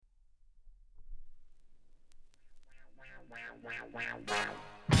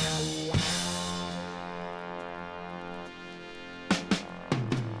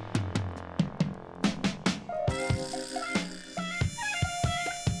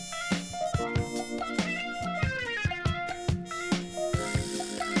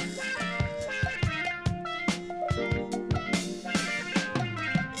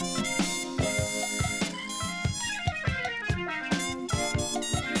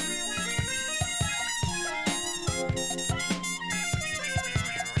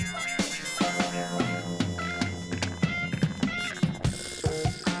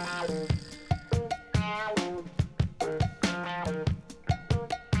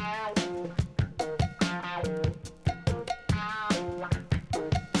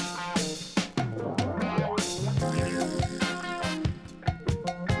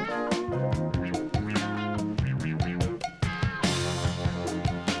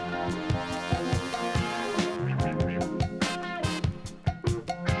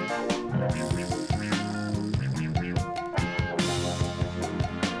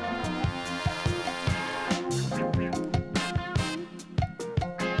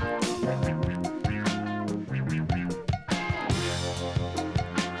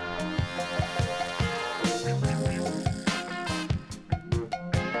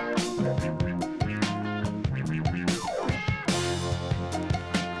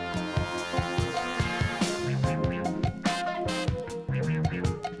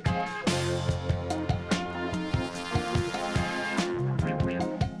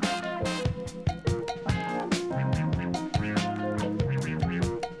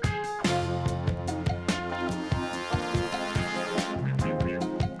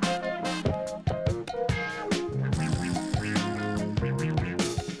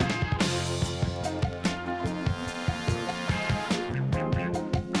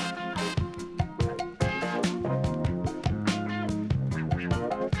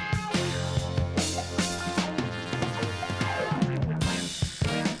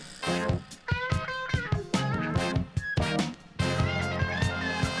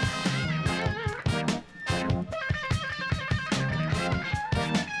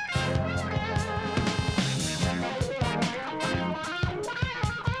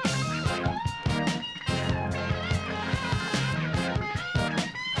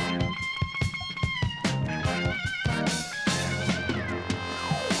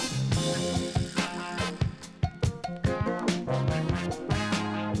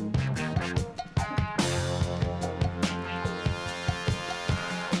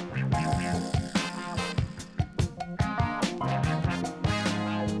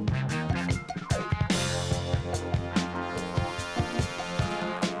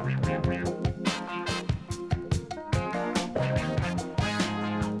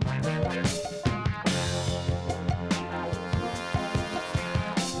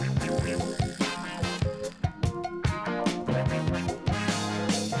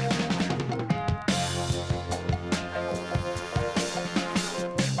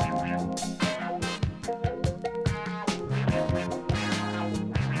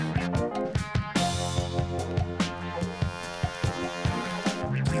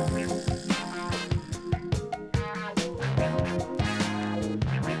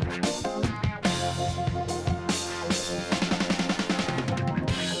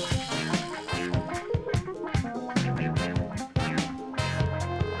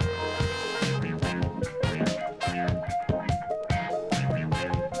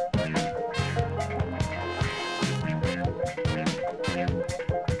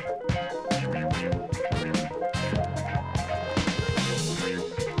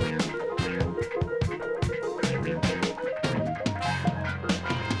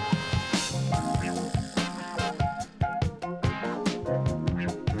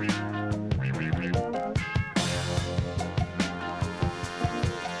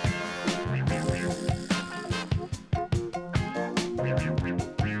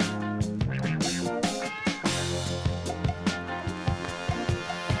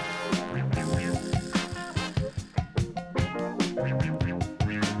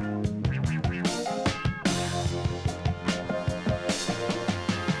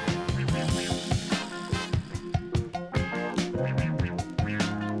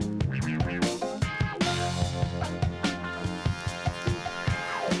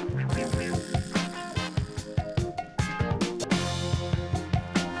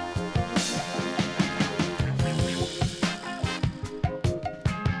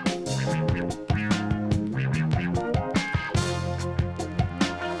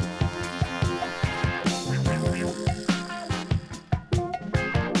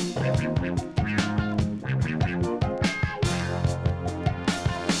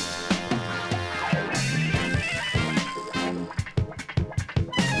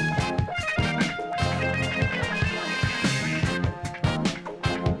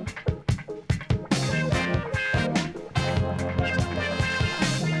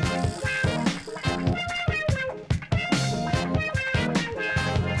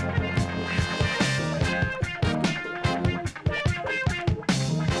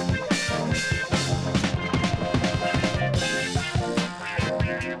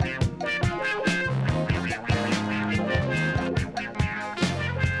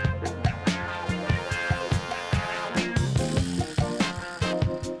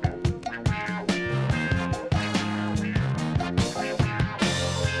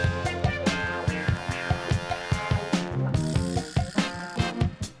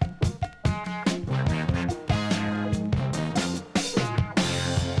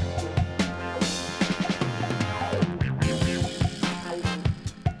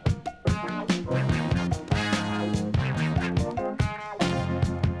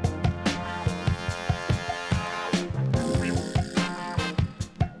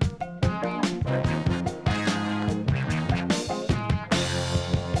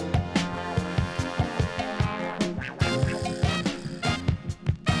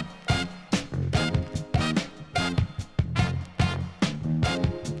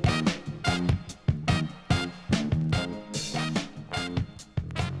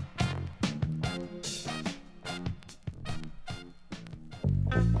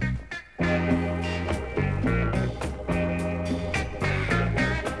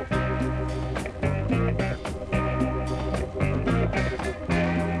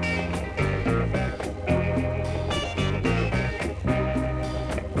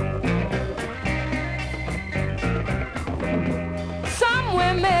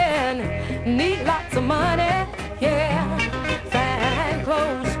women need lots of money, yeah, fine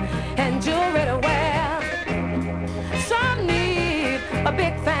clothes and jewelry to wear. Some need a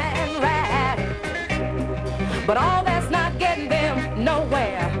big fine ride, but all that's not getting them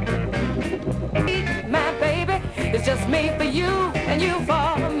nowhere. My baby, it's just me for you and you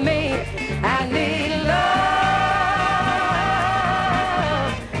for me. I need love.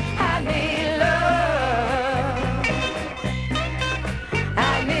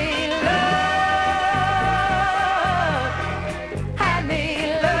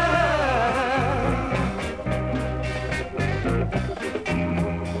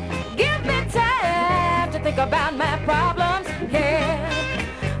 About my problems, yeah.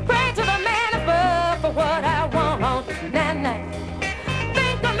 Pray to the man above for what I want. Nah, nah.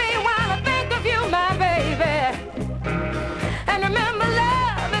 Think of me while I think of you, my baby. And remember,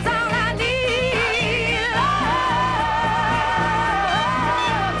 love is all I need. Love.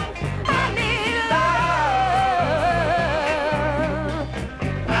 I need love.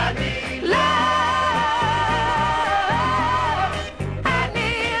 I need love. I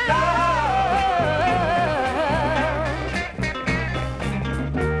need love.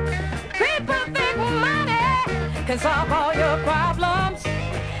 Can solve all your problems.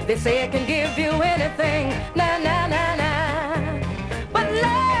 They say it can give you anything. Nah, nah, nah, nah. But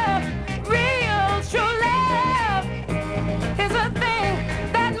love, real, true love, is a thing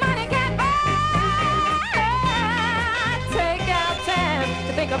that money can't buy. Take out time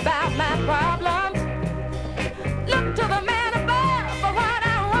to think about my problems. Look to the man above for what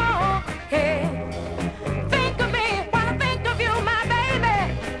I want. Yeah. Think of me while I think of you, my baby.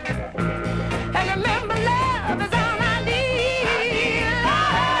 And remember, love is all I need.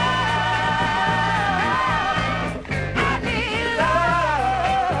 Love. I need love.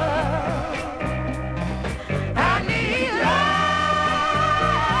 I need love,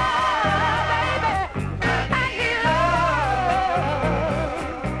 baby. I need love.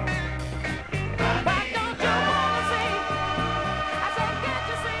 Why don't you wanna see? I said, can't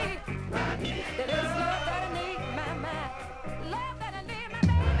you see that it's love that I need, my love that I need, my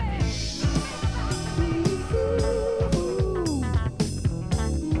baby.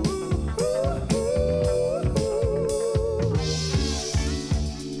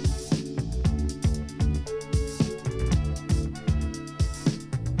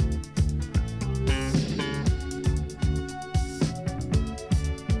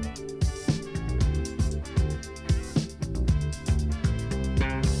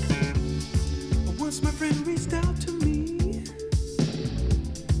 Once my friend reached out to me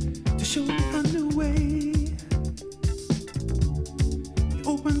to show me a new way. He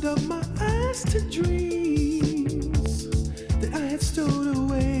opened up my eyes to dreams that I had stowed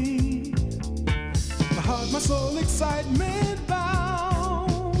away. My heart, my soul, excitement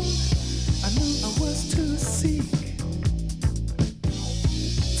bound. I knew I was to seek.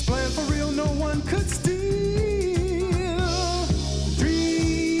 This plan for real, no one could steal.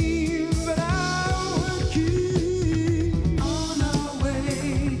 Dreams that I would keep. On our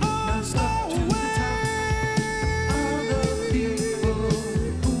way, not stop to the top. All the people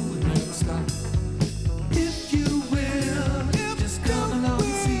who would never stop. If you will, just come along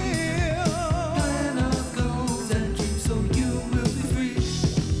and see. Plan of goals and dreams, so you will be free.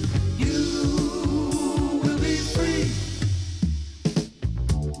 You will be free.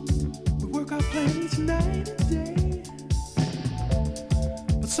 We work our plan each night and day,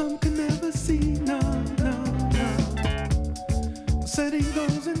 but some can never see. No, no, no. Setting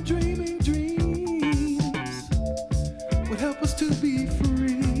goals and dreaming dreams would help us to be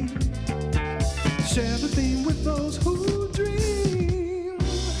free. Share the theme with those who dream.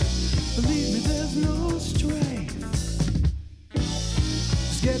 Believe me, there's no strife.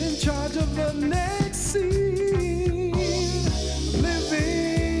 Just get in charge of the next scene.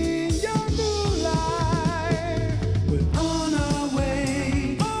 Living your new life. We're on our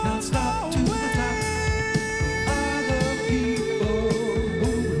way, not stop to the top. Other people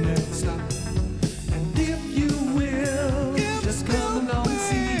who will never stop. And if you will, just come along and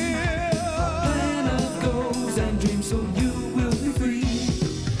see. Our plan of goals and dreams, so you will be free.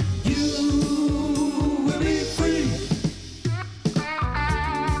 You will be free.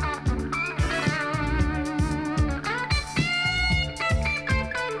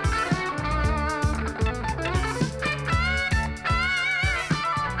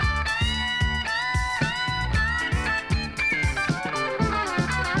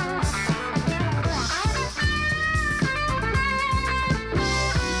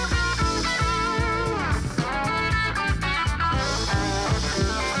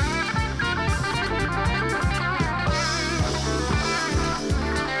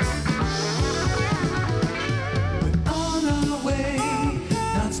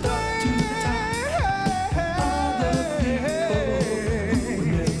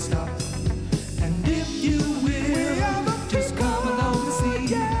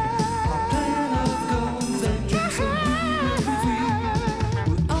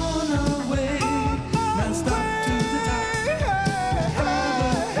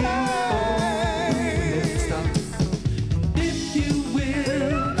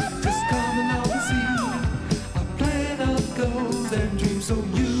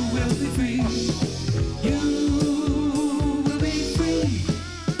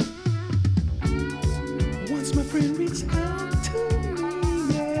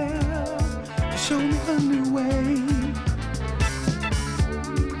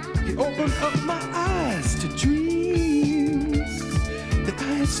 of my eyes to dreams that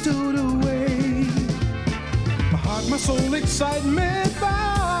I had stowed away. My heart, my soul, excitement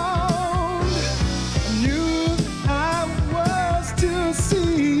bound. I knew I was to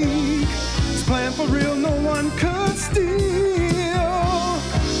see. This plan for real, no one could steal.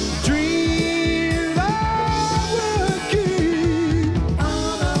 Dreams I would keep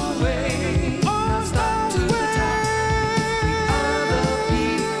On our way, on stop to the top. We are the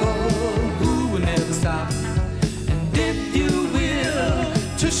people who will never stop. And if you will,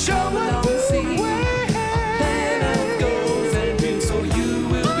 to show come what along and see. the way. Plan of goals and dreams, so you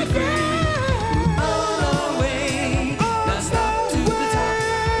will be free. We're on our way, now stop to the top.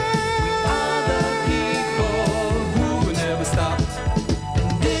 We are the people who will never stop.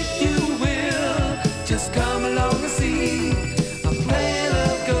 And if you will, just come along and see. A plan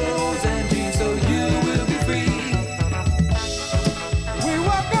of goals and dreams, so you will be free. We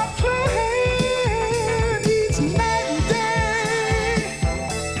walk our plan each night and day.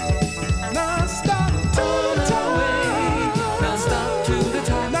 Non-stop to the On our way, top. now stop to the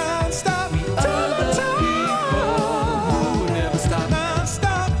top. Non-stop We to are the the people who top. will never stop.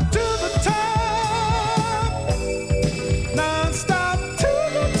 Non-stop to the top. Non-stop to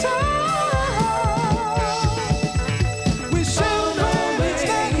the top. We shall plan each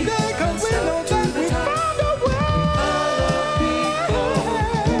night and day 'cause we know that we found a way. People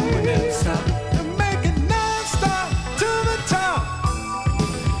who will never stop. To make it non-stop to the top.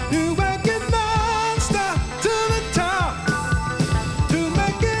 You make it non-stop to the top. To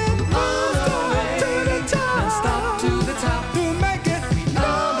make it non-stop to the top. Now stop to the top. To make it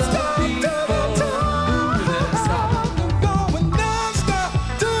non-stop to the top. Going non-stop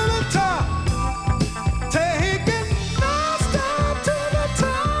to the top. Take it non-stop to the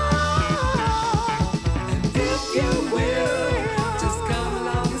top. If you will, just come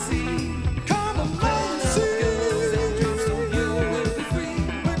along and see. Come on, Plan of see. goals and dreams, so you will be free.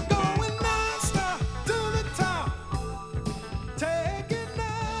 We're going non-stop to the top. Take it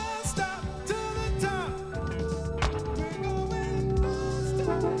non-stop to the top. We're going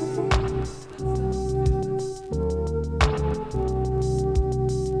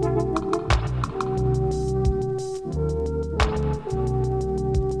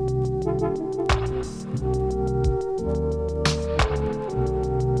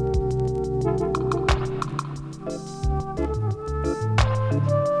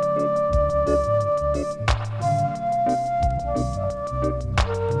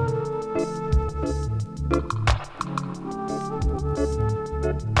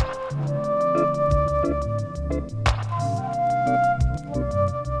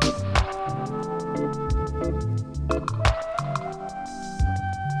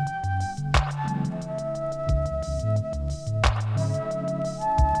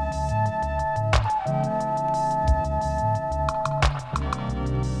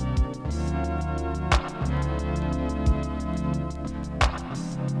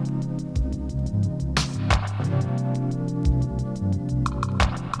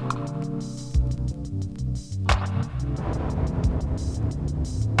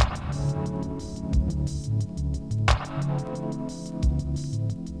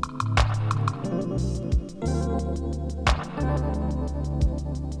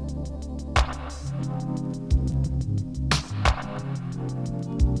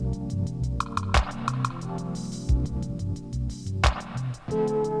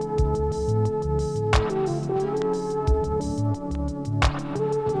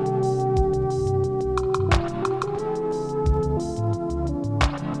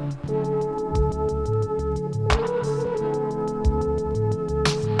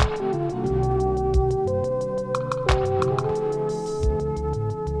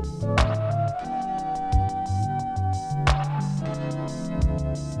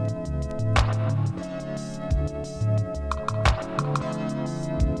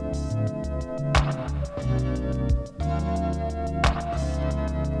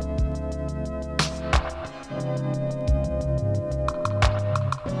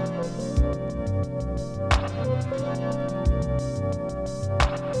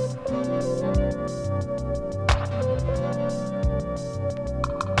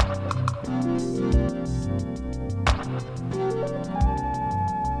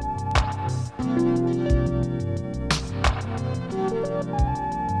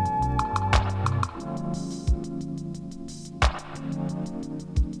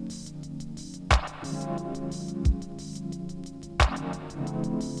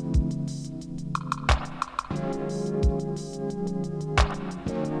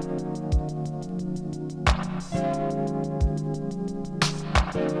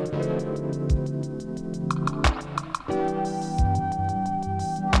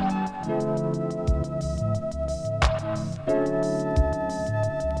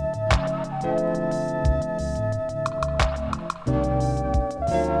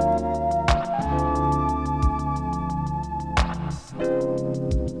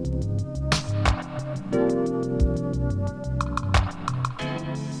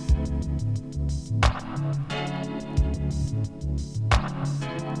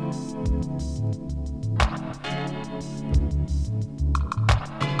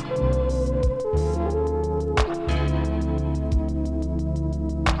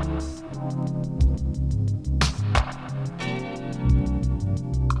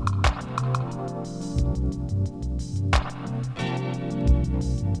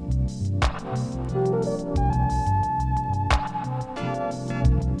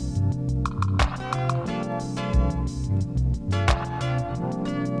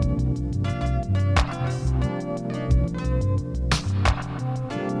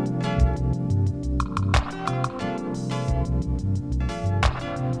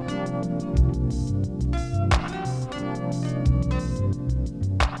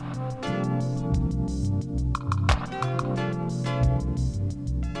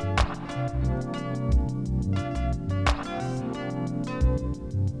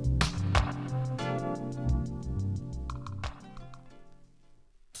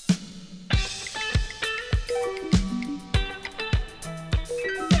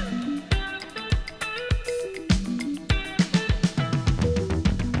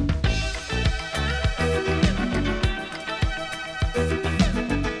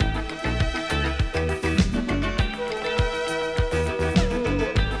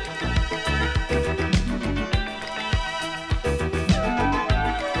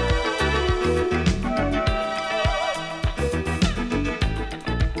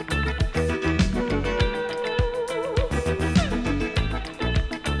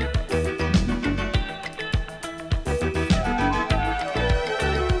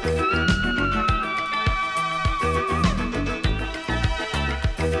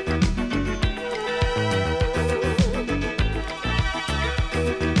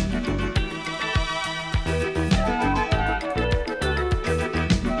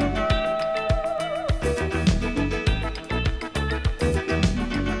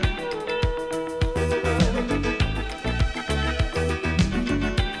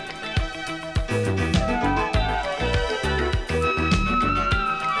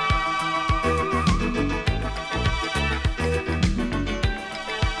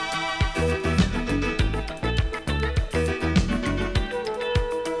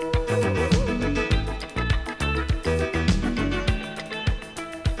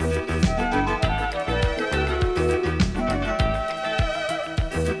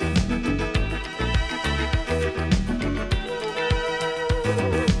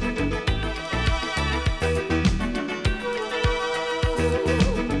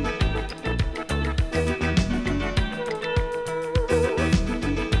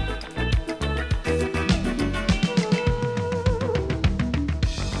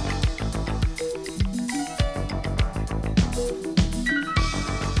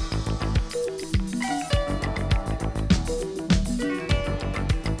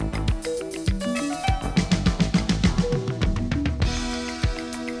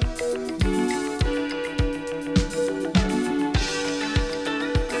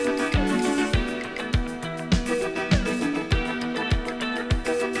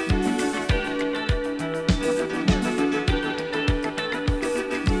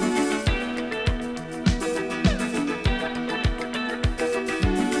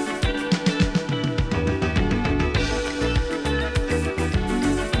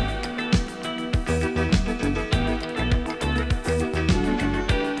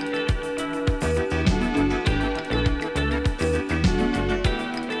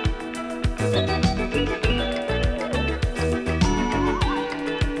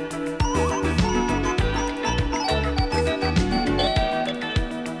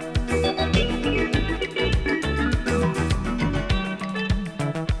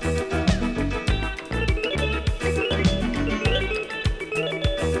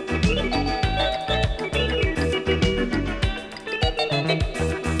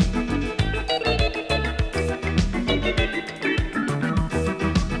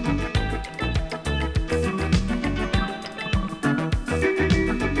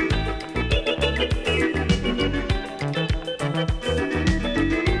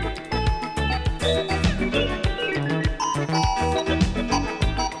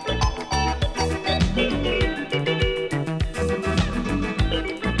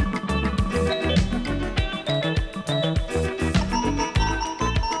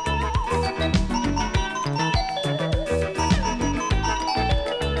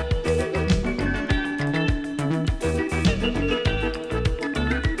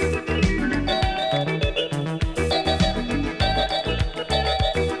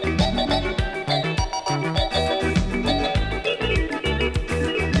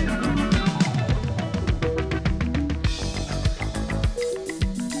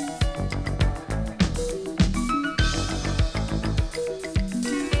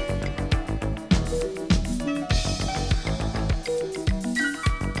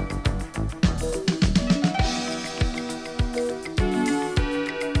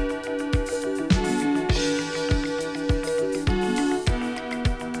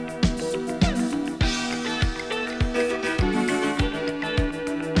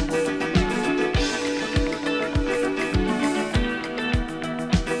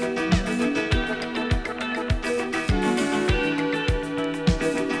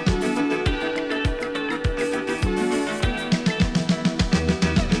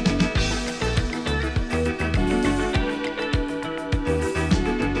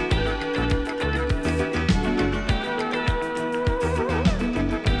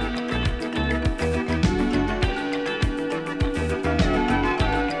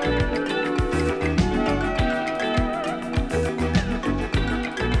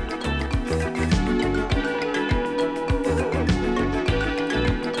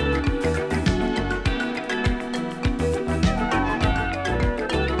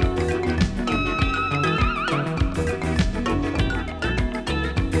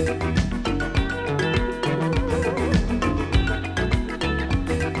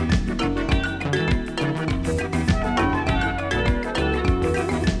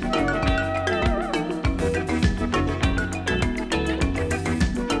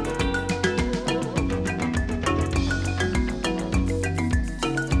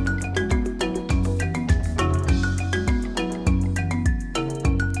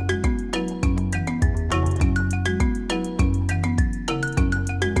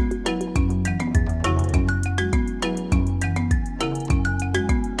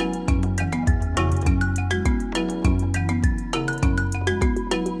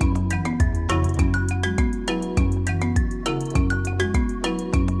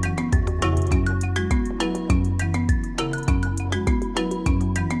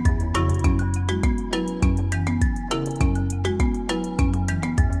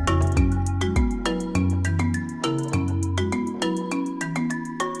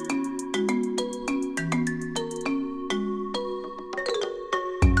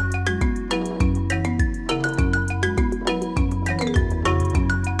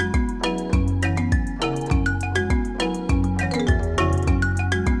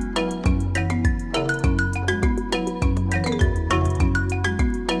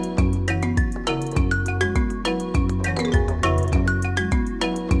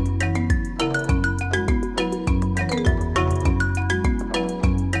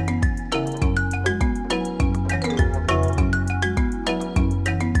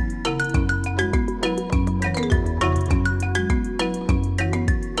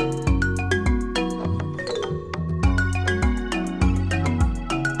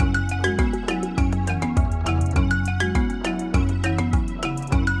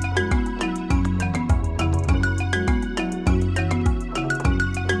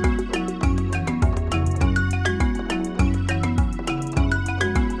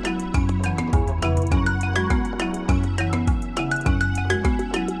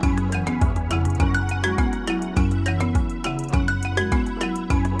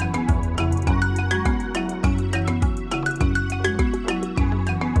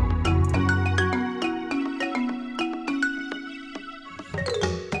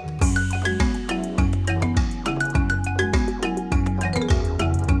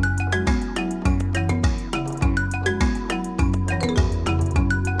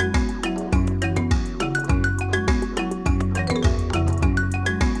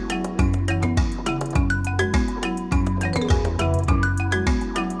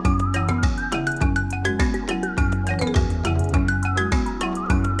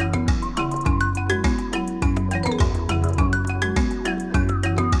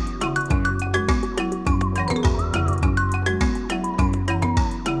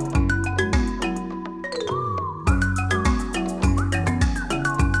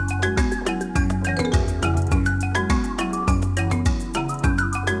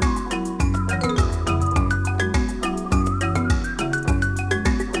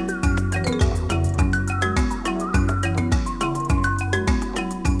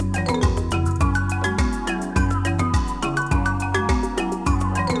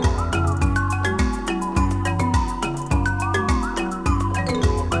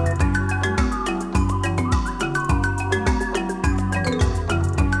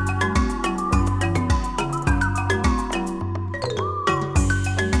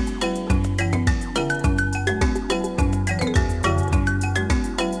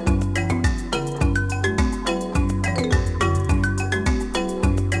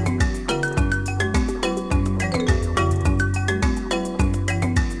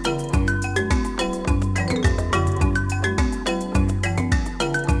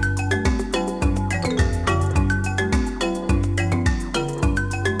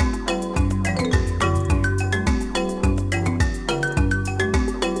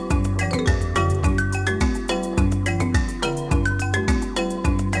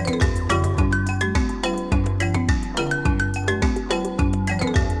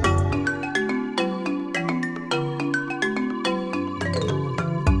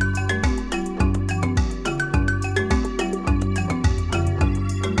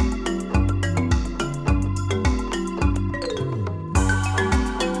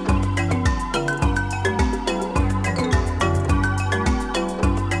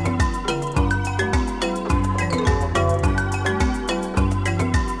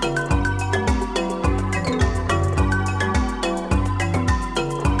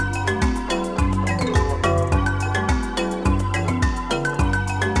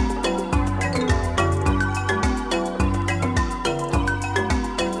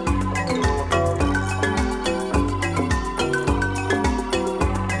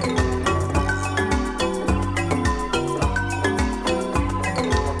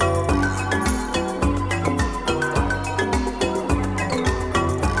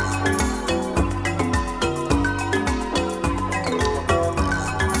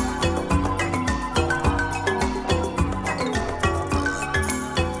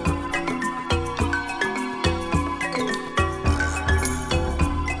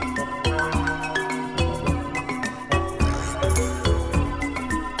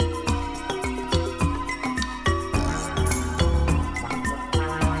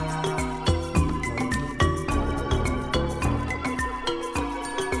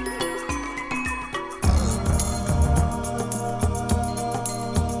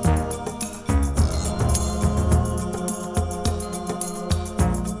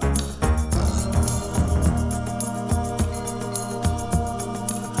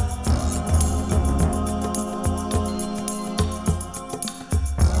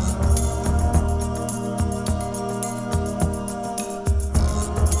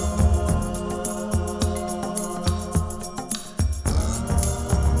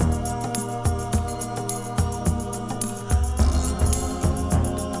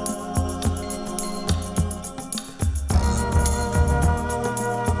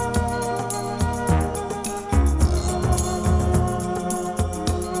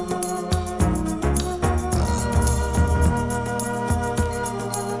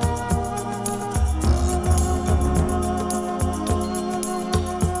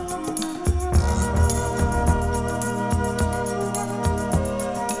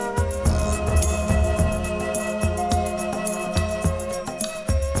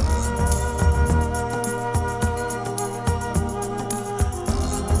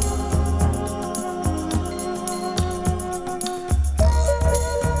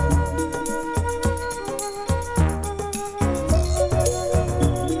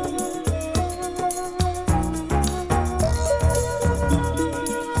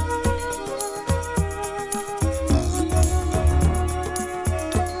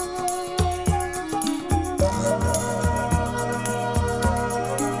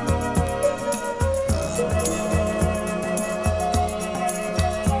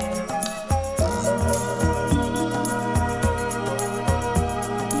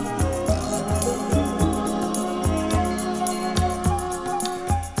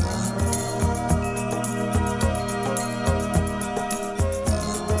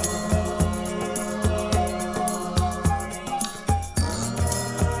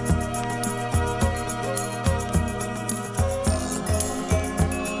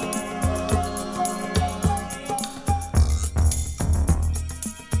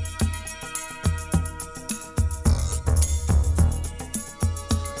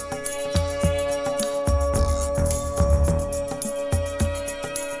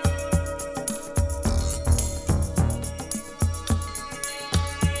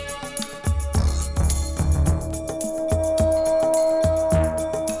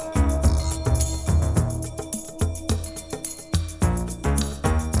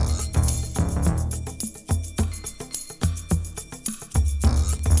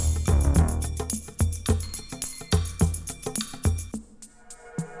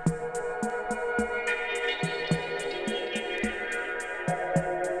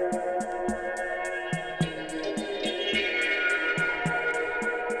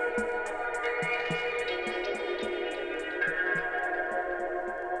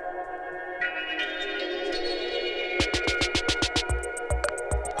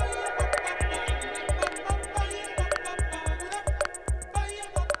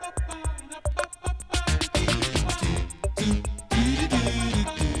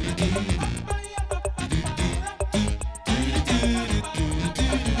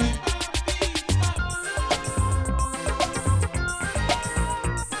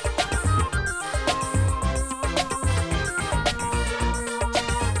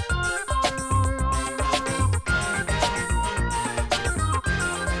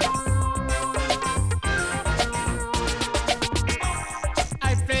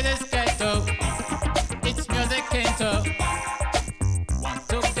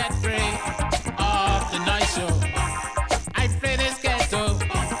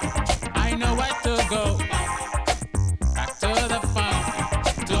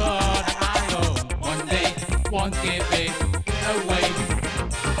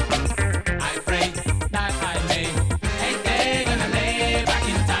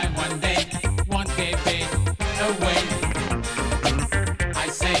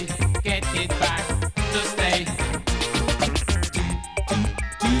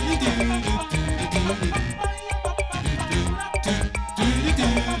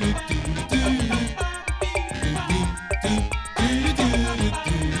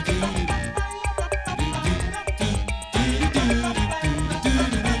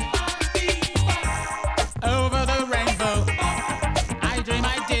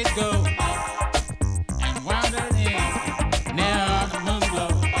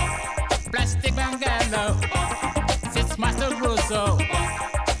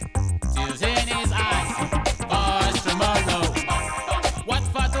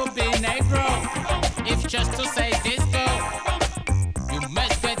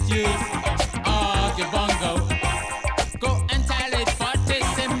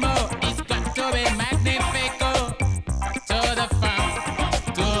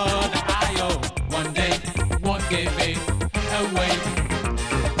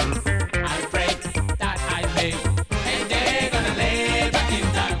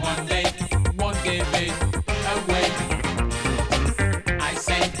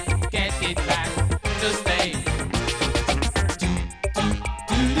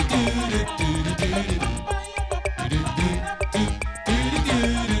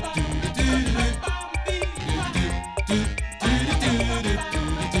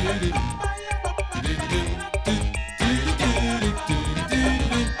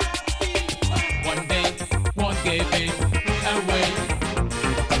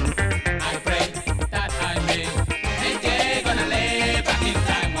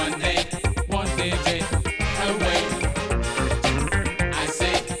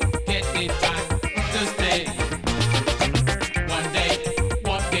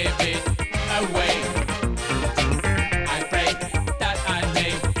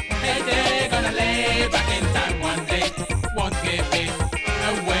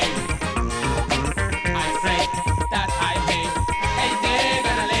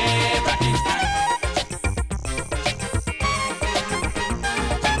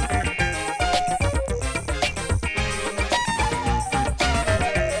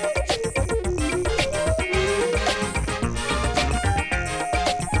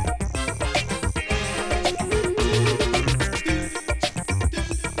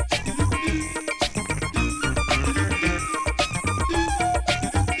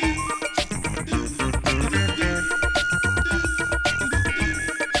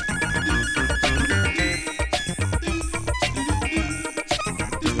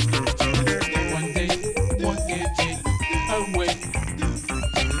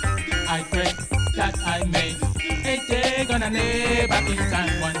back in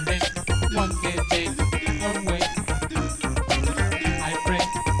time one day. One can take away. I pray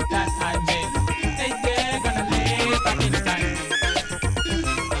that I may. Hey, they're gonna live back in time.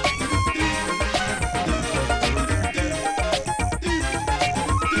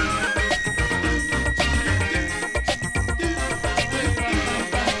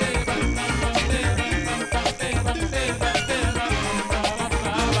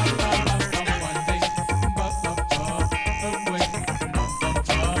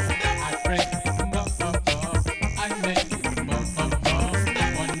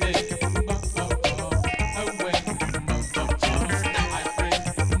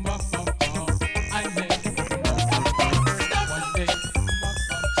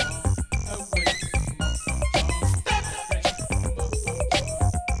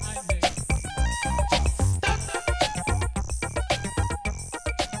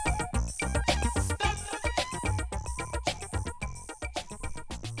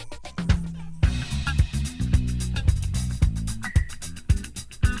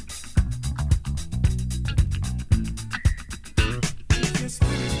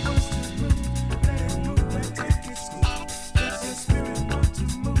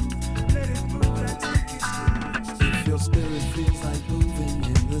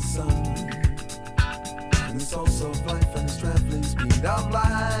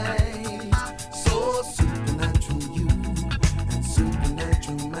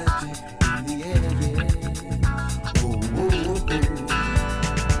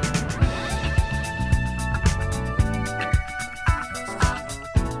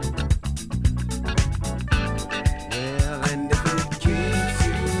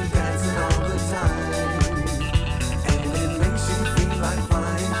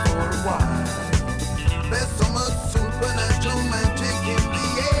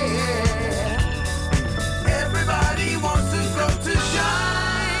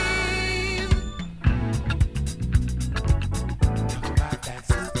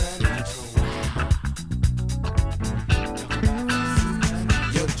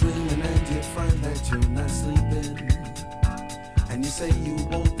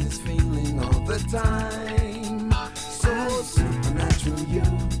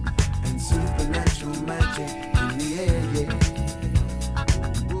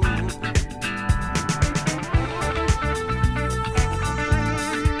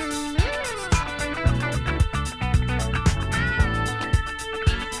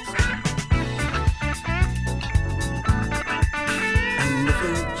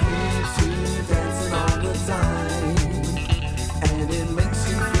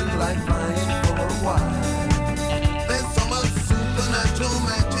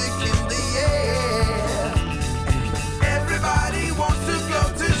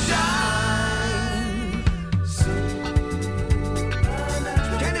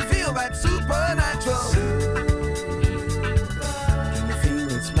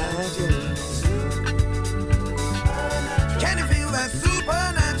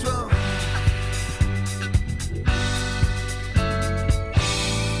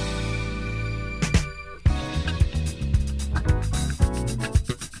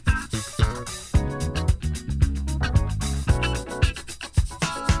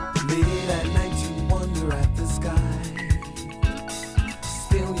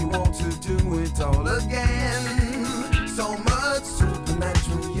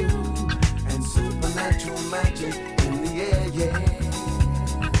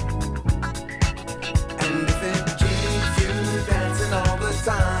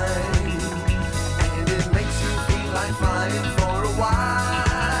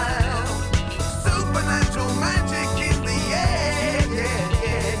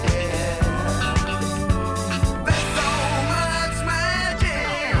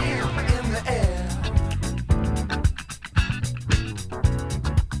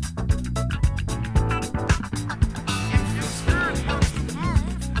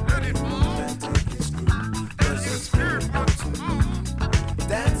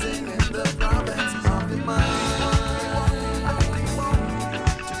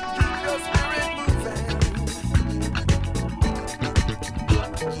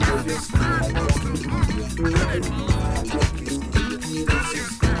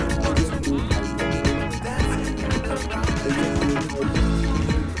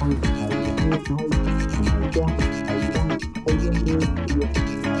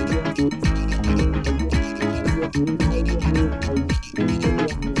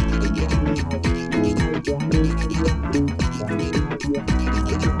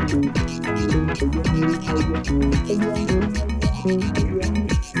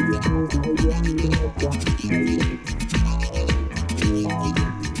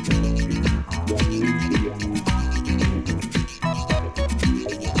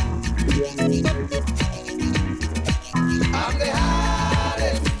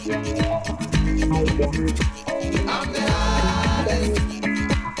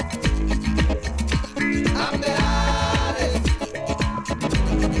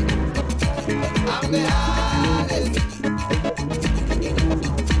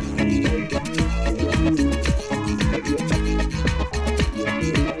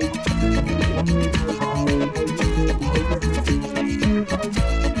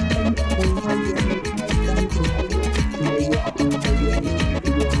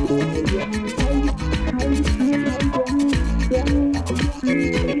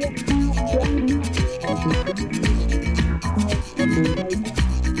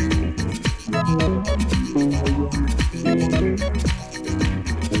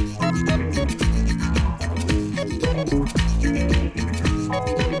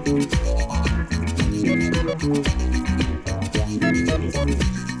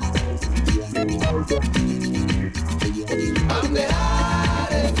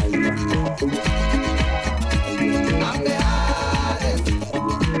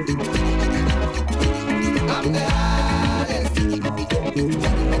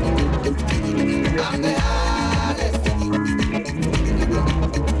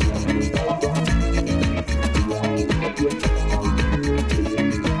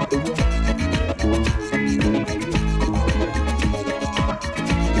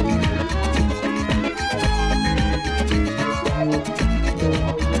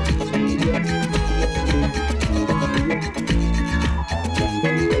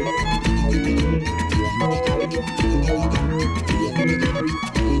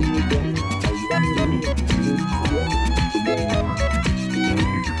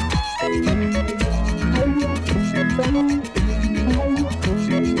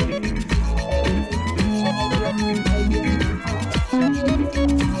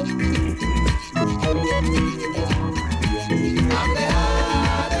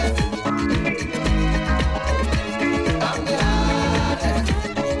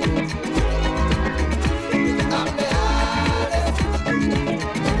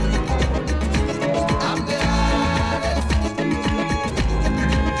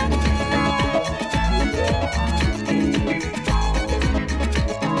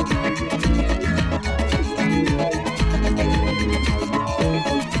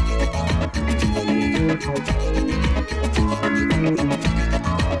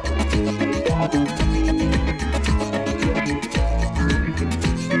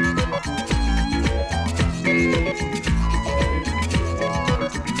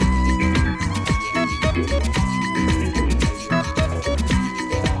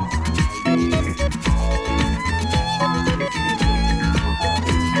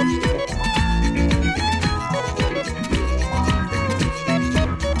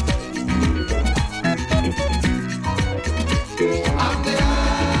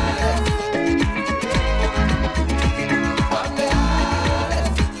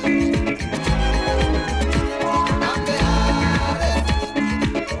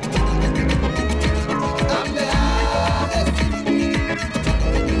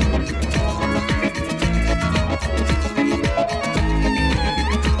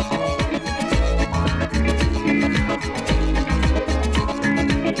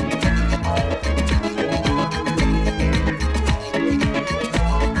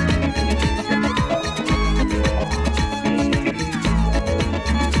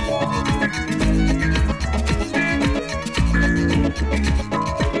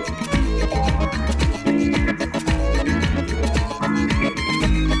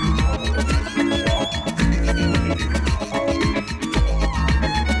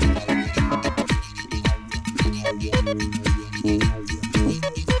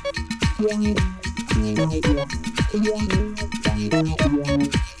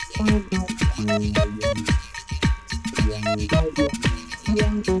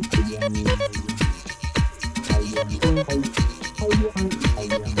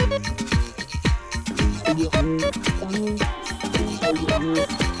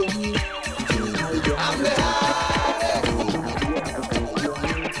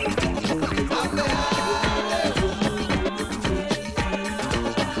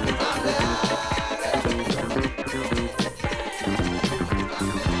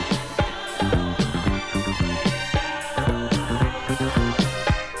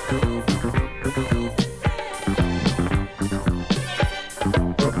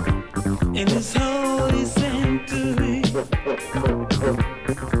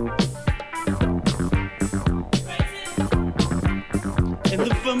 in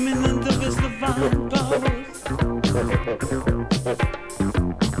the firmament of his divine powers.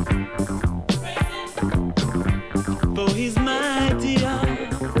 For he's mightier,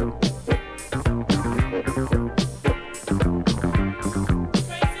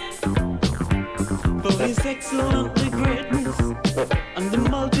 for his excellently greatness and the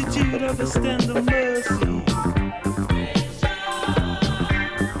multitude of his tender mercy.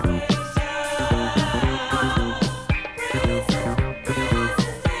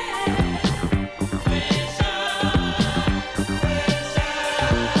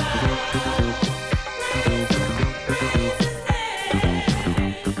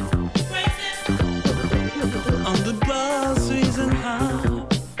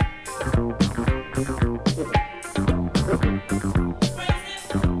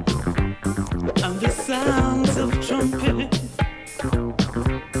 Sounds of trumpet,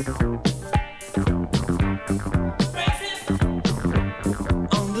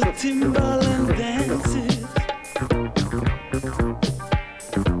 on the timbaland dances,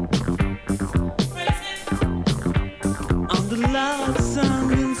 on the loud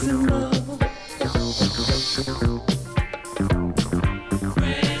sounding cymbals.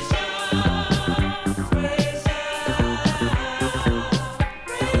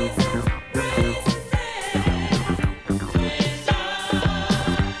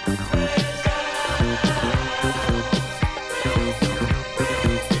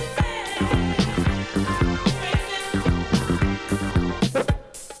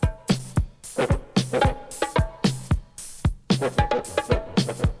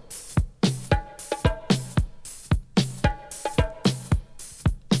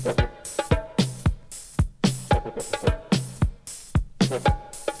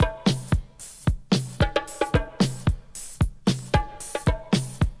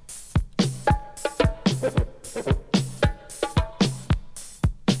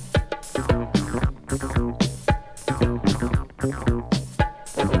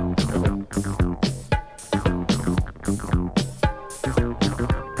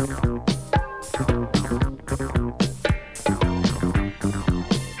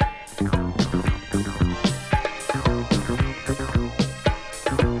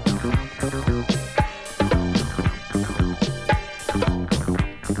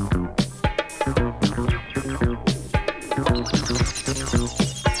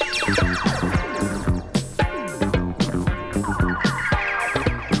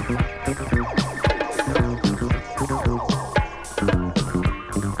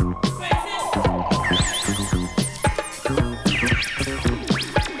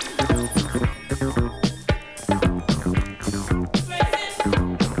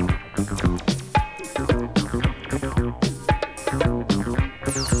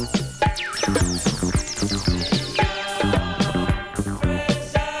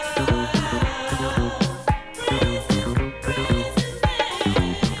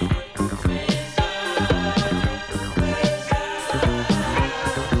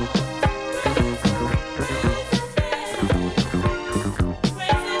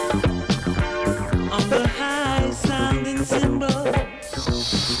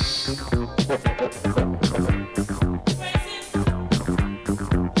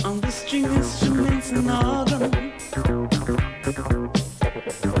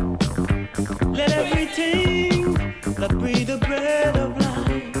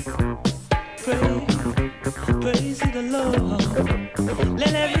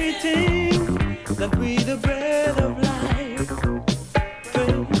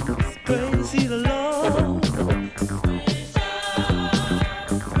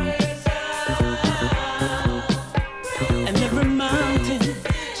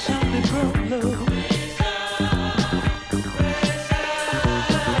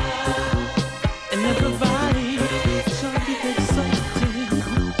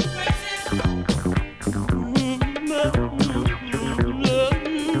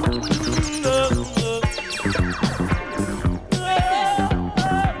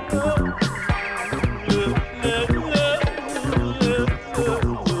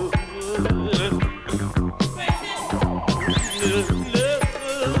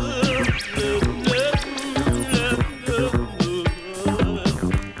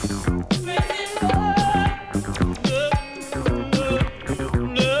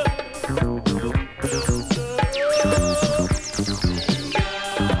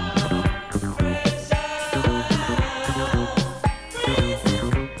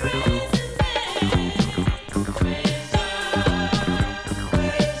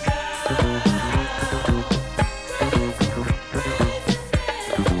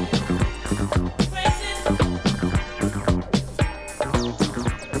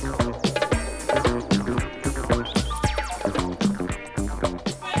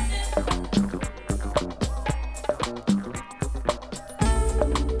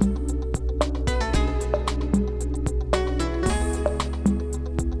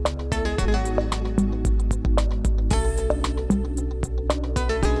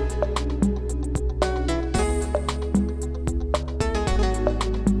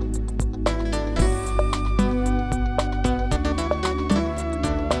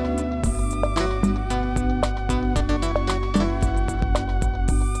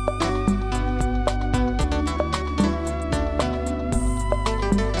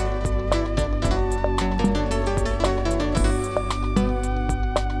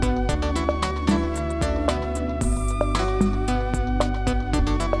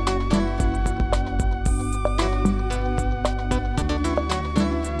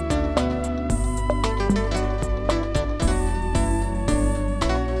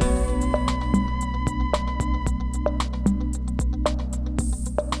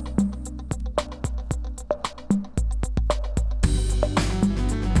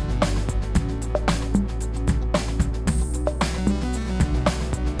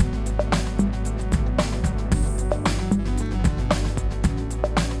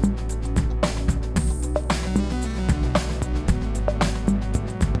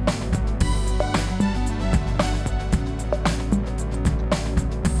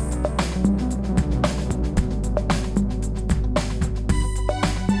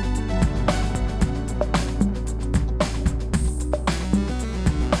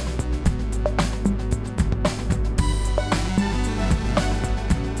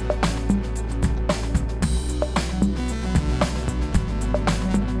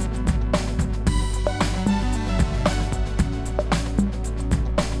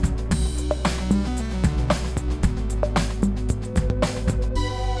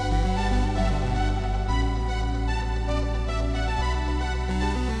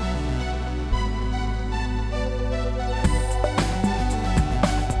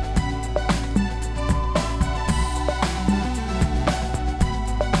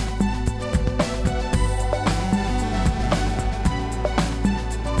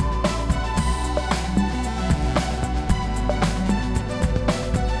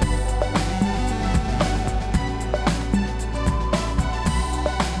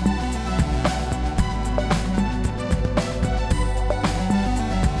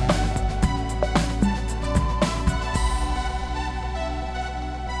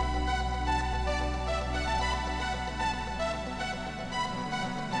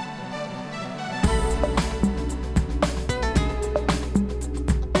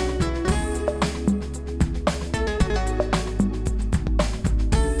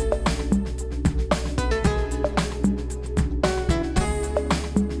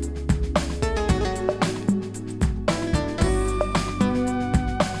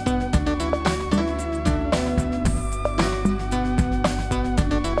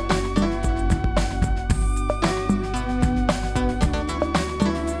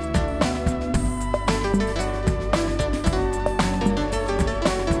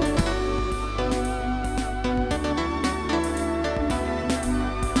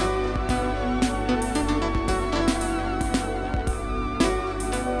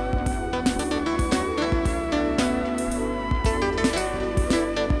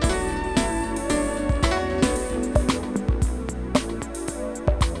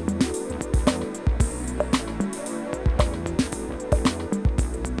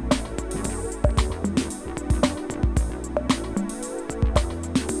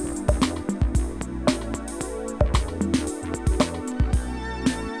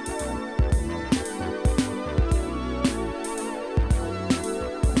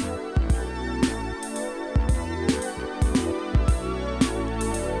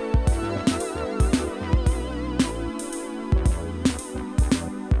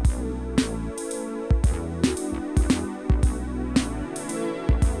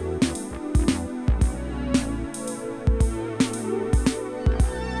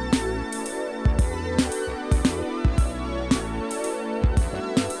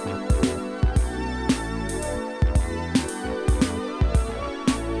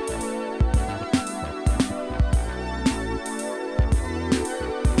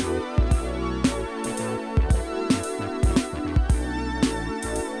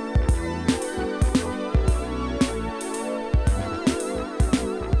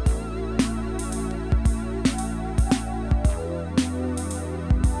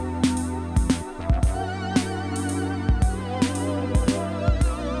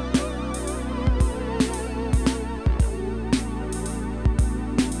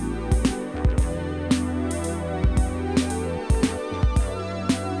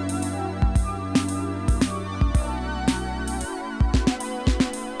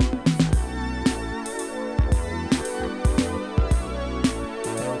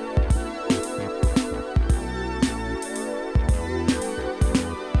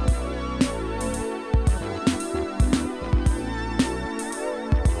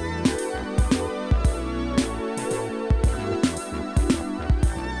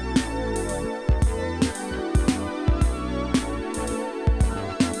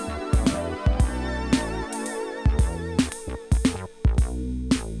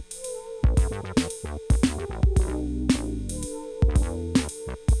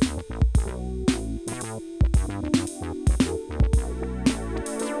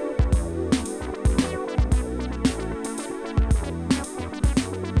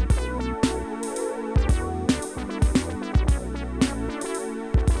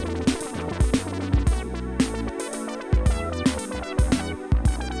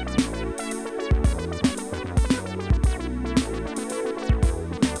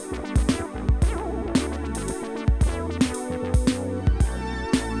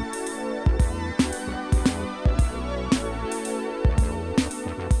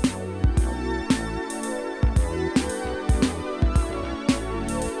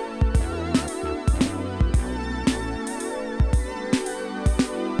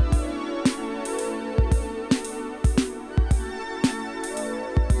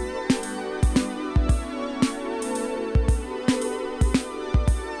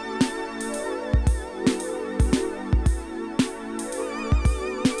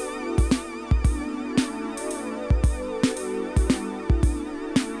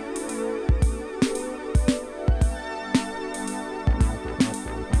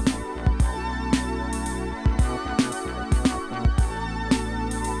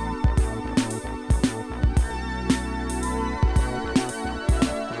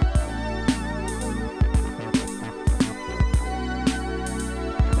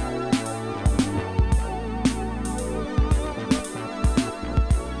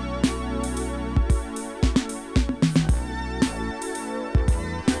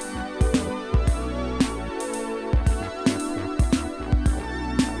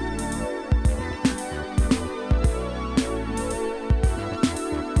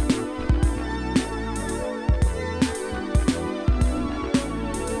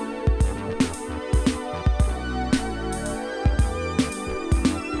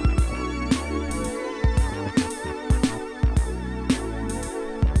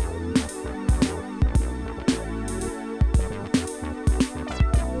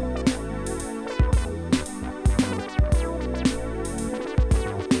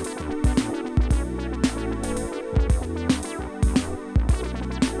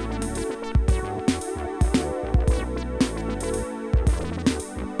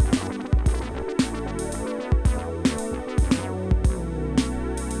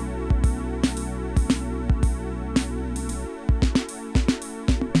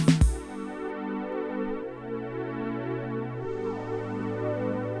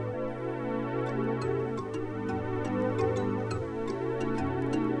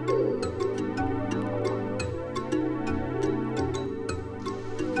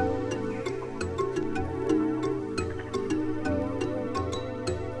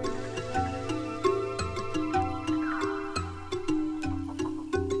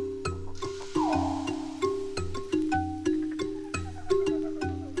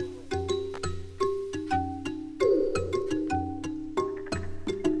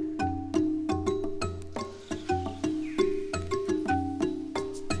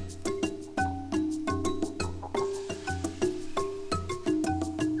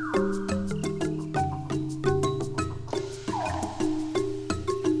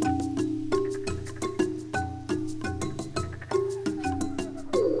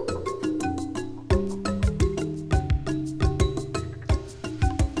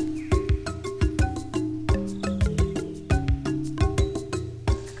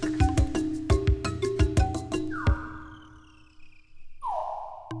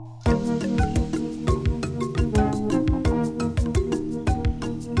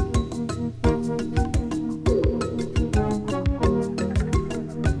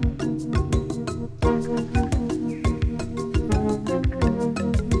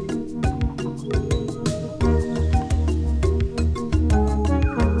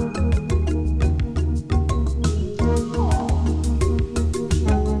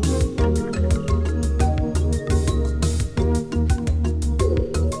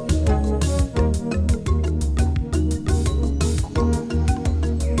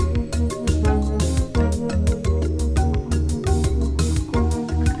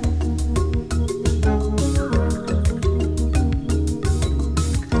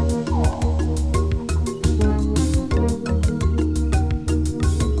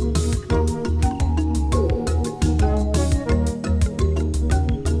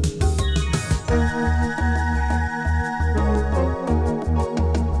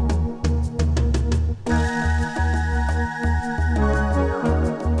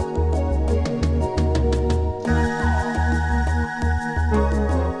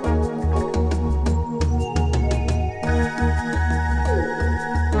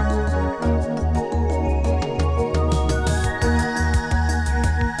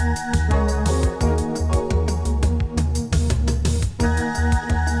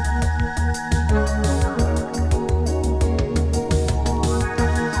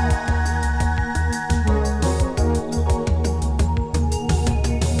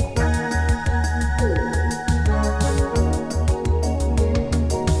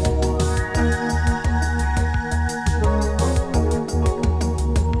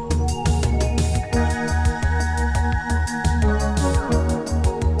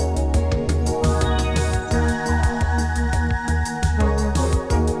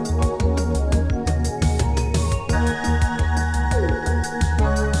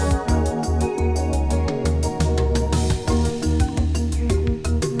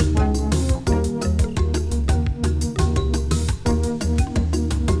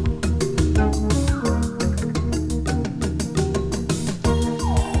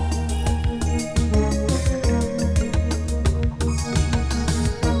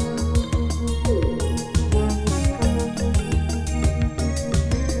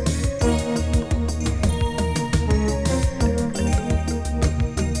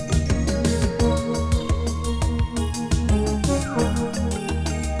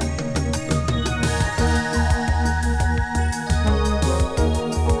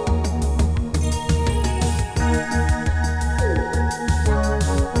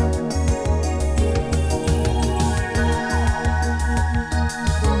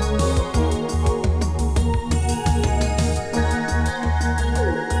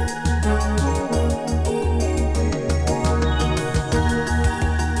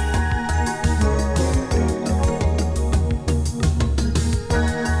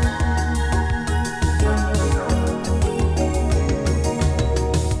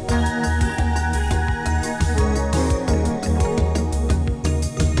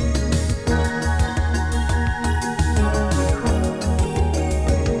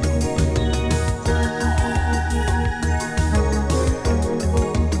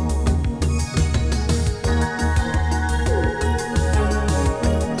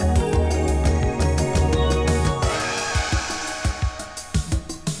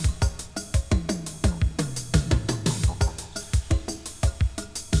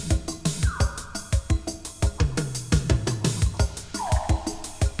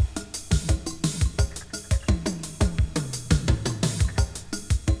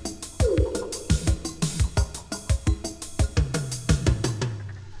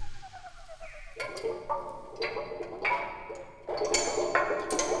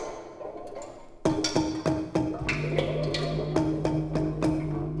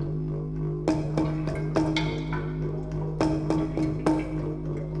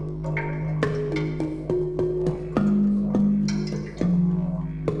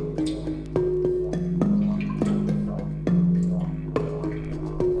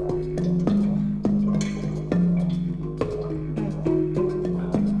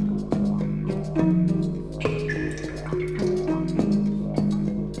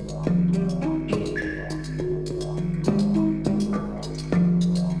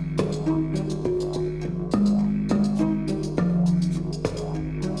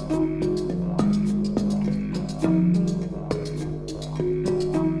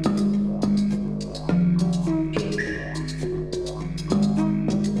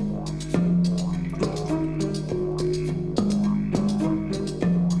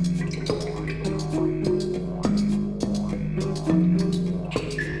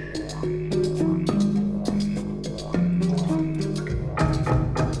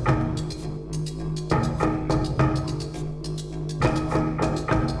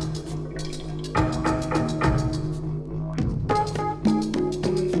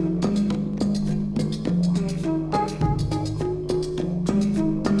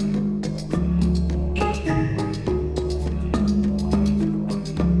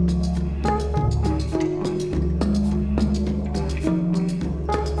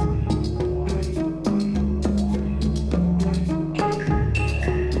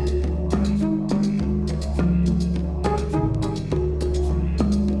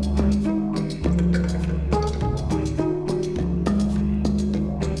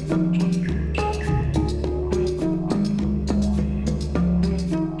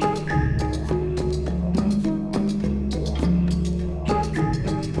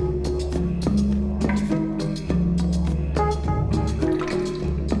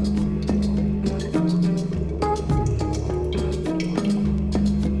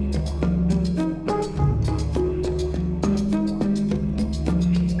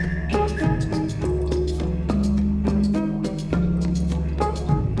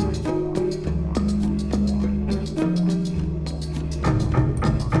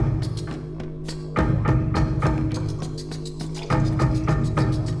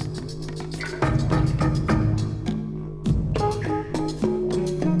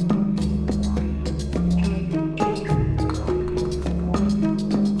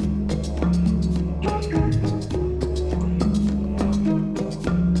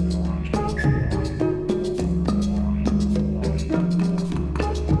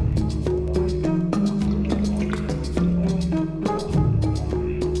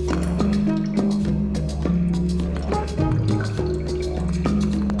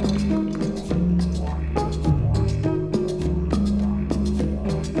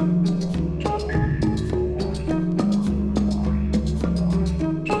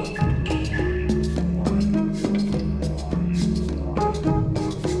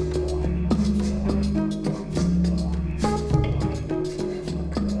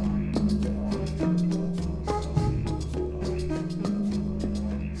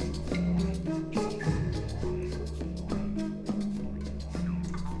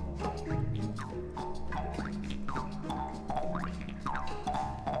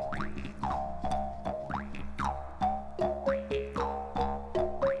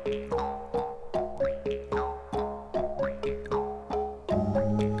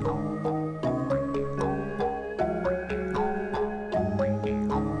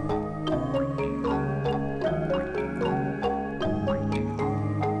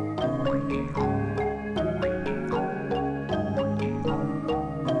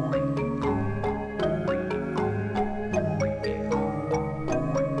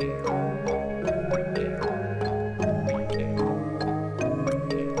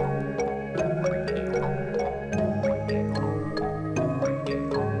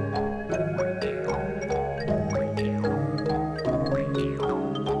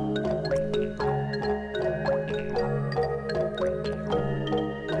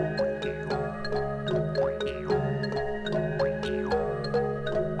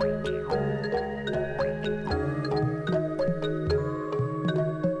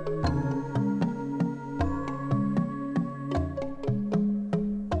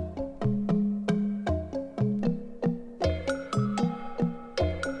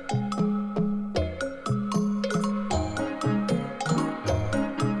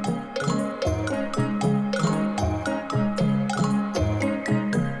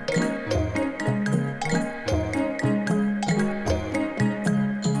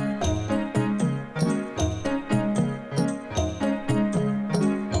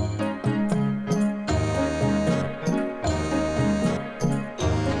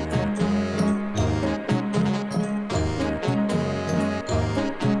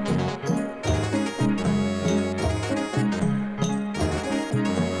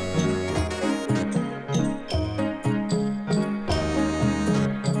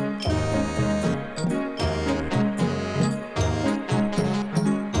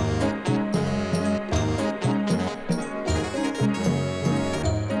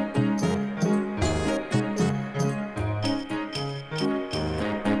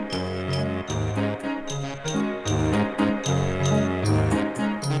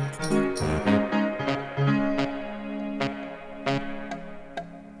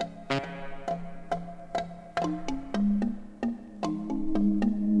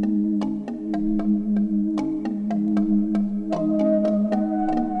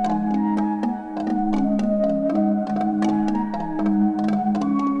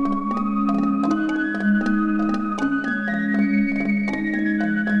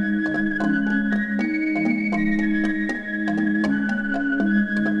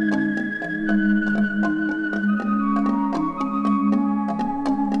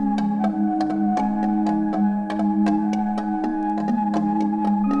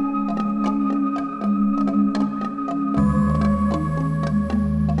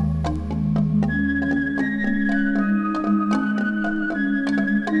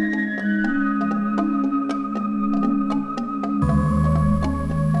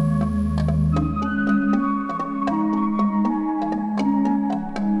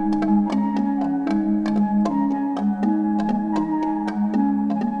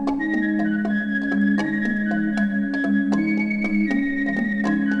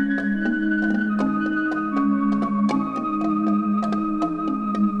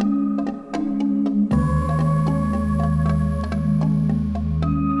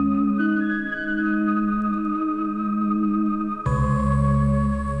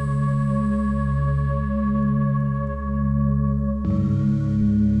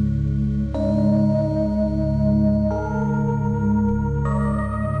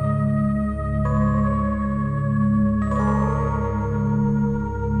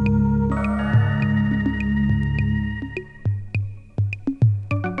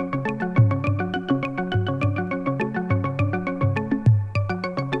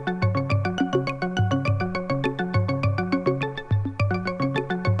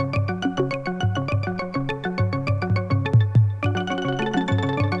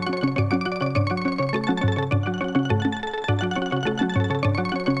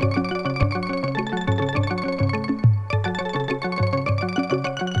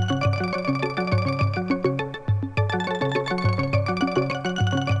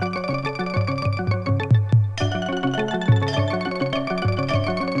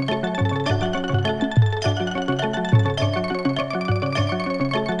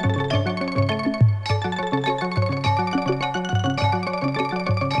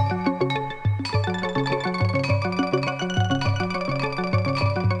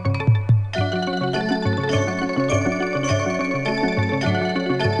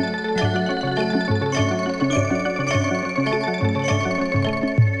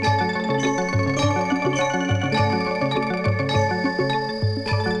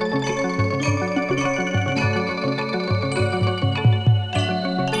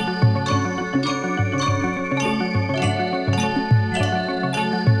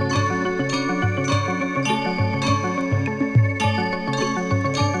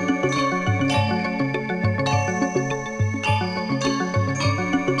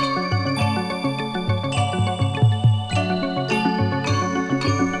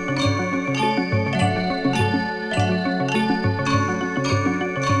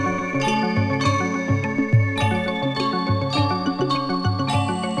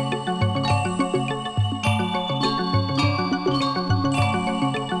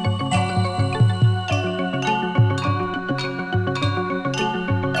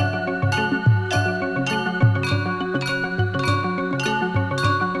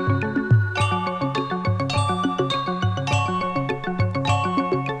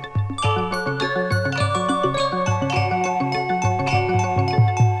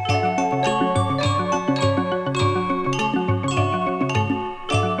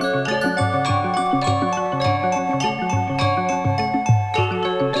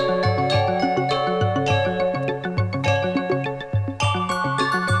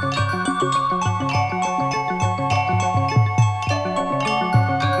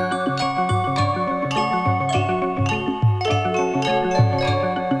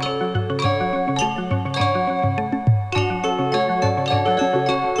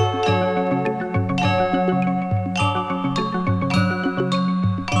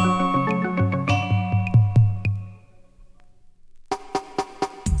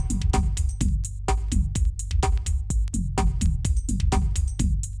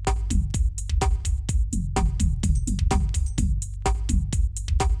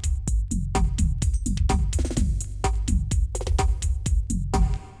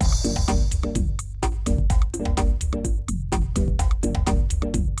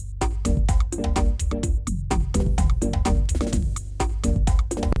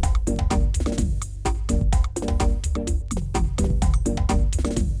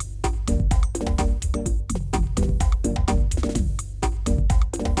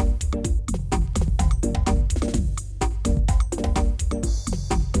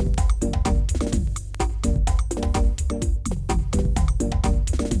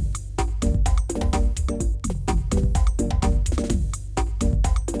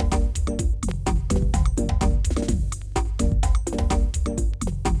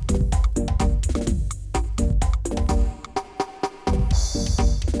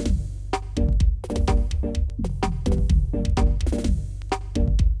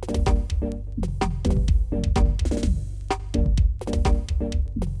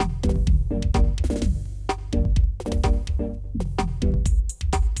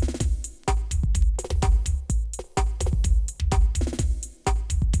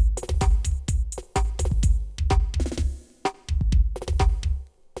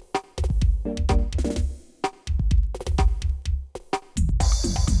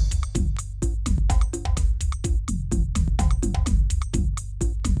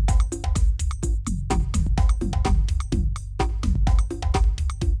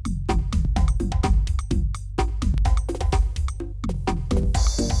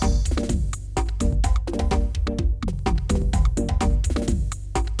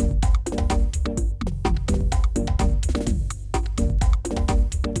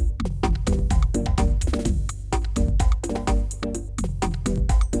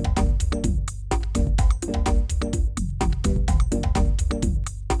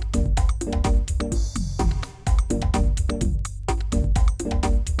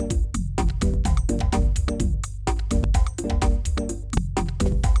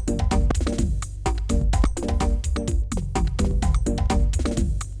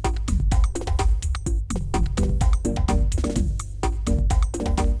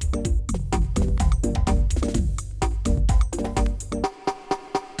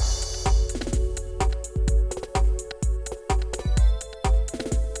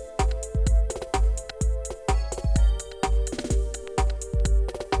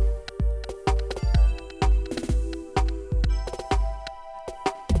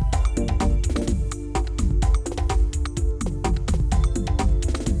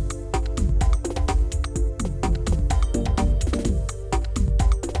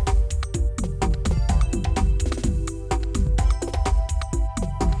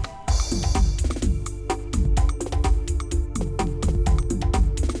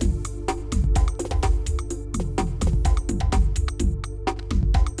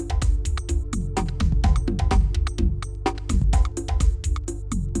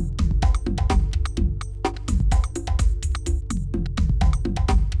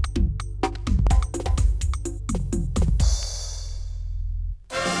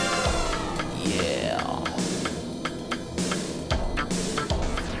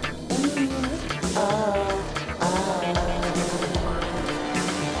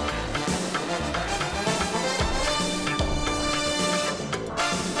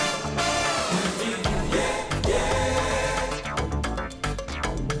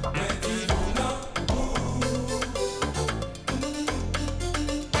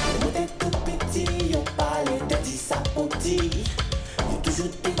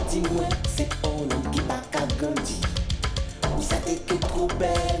 dit moi, c'est un homme qui pas qu'à grandir. Ou ça t'est que trop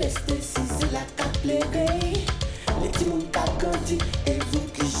belle, esthétique, c'est la cap plébé. Les petits moun qu'a grandi, et vous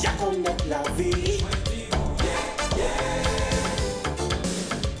qui ja connaître la vie.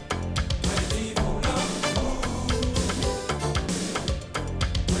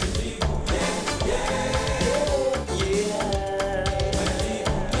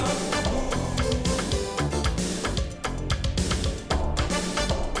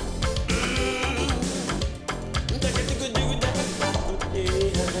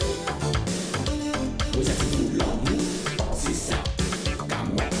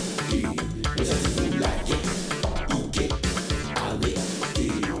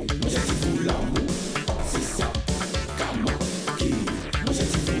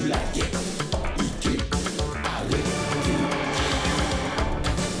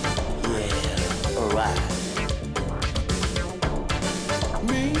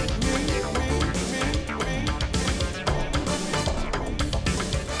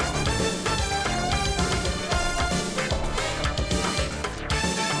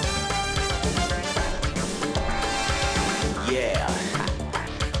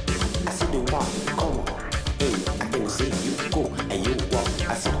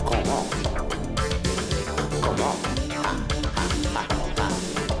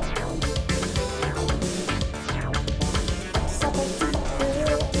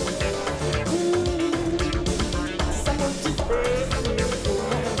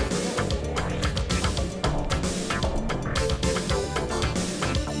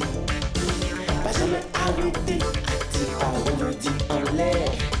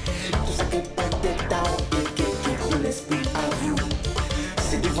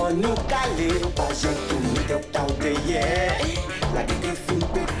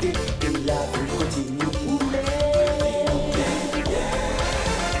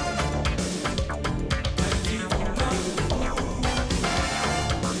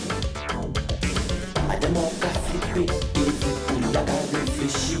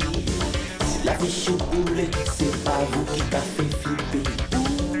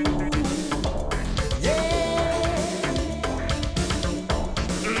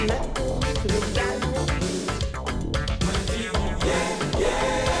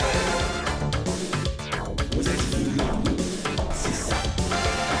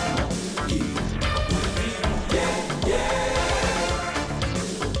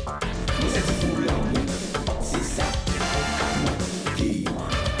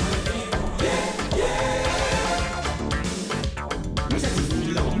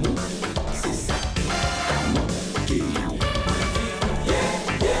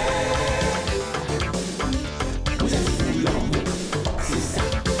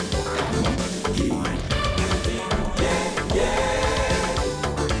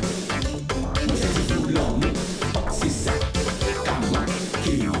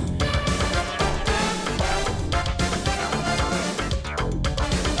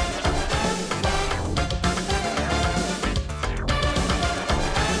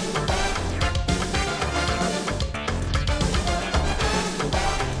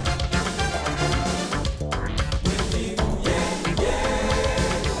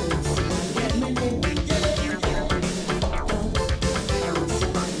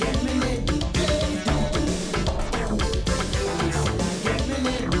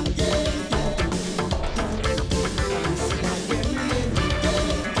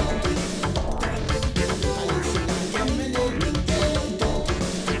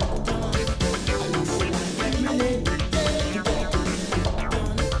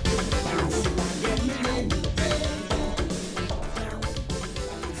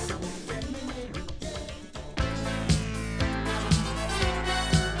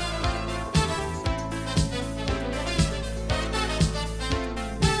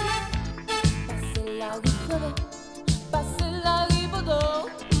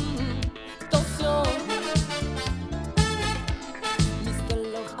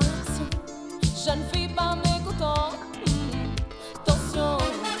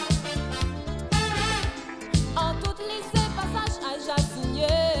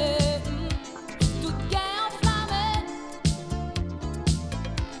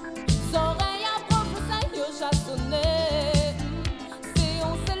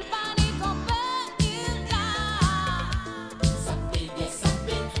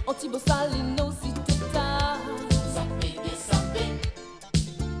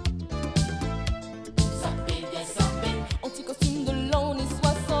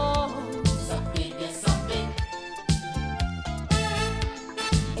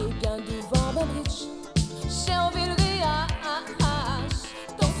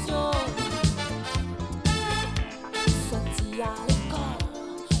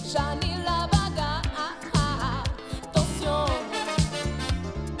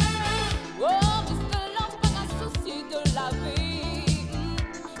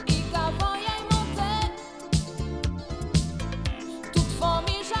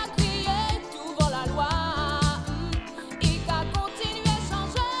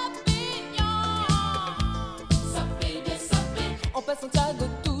 Santiago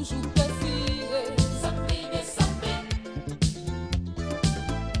toujours désiré. Sabine, Sabine.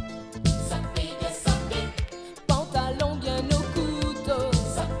 Sabine, Sabine. Pantalon bien au couteau.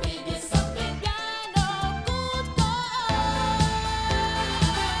 Sabine, Sabine. Bien au couteau.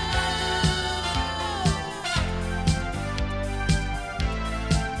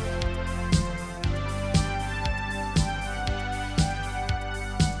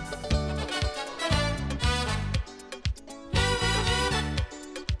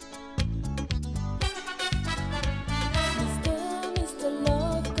 Mr.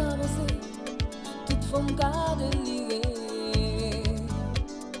 Love caressé, toute forme garde liée.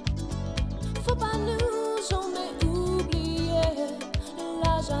 Faut pas nous jamais oublier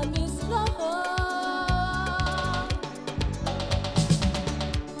la Jamis Love.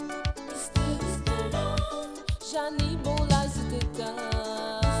 Mr. Love, Jani bon là c'était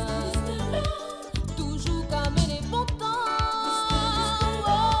toujours comme les bons temps.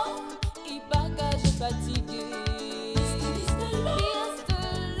 Oh, il bagage fatigué. Mr.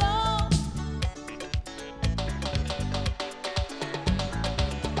 Love.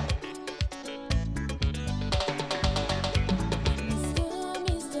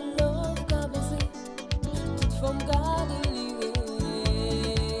 Mr. Love caressé, toute forme garde liée.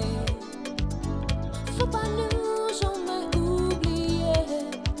 Faut pas nous jamais oublier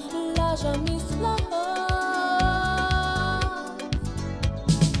la Jamis Love.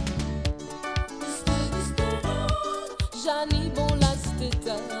 Mr. Love, Jani bon là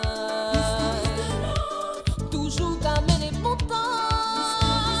c'était toujours comme les bons temps.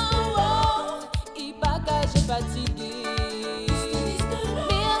 Oh, il bagage fatigué.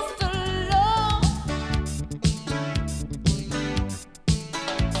 Mr. Love.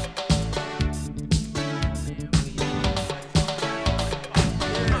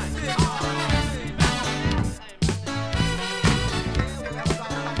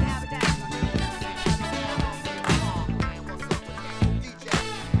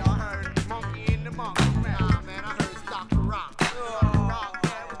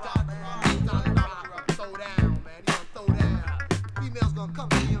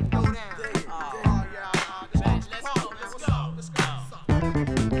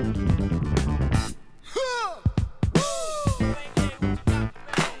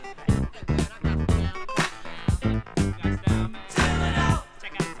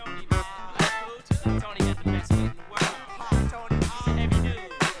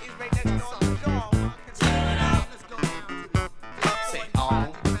 Say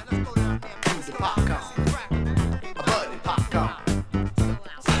on to the popcorn, a buddy popcorn.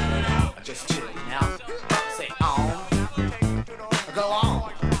 I'm just chilling now. Say on, go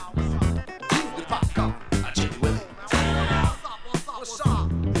on to the popcorn. I chill with it. What's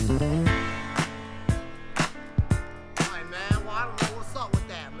up? Hey man, well I don't know what's up with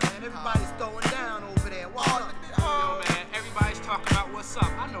that, man. Everybody's throwing down over there. What's up? Yo, man, everybody's talking about what's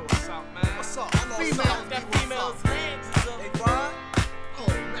up. I know what's up, man. What's up? I know what's up. That What's female's up? hands is up. Hey, bud. Oh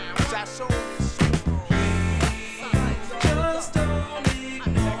man, what y'all showing this shit? Just don't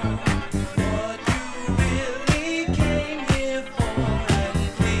ignore what you really came here for, and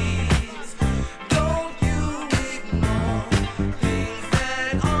please don't you ignore things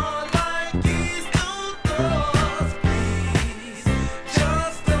that are like these outdoors. Please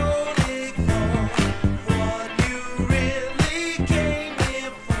just don't ignore what you really came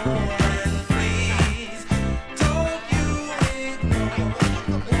here for, and please don't you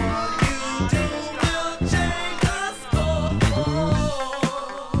ignore what you do will change the score.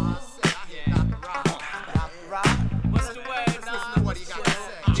 What's the word, nah? What do you got to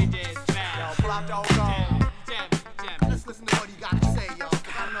say? DJ Jam. Yo, Block Dog. Jam. Let's listen to what he got to say, y'all. 'Cause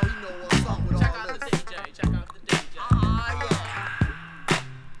I know you know what's up with Check all out the this. DJ. Check out the DJ. Ah,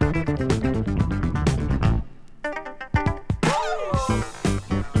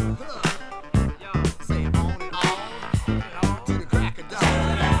 Yo, Say on and on to the crack of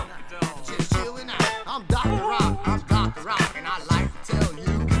dawn. Just chilling out. I'm Dr. Rock, and I like to tell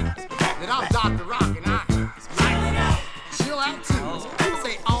you that I'm Dr. Rock, and I like to chill out too.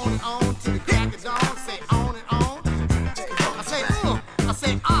 Say on and on to the crack of dawn. Say on and on. I say I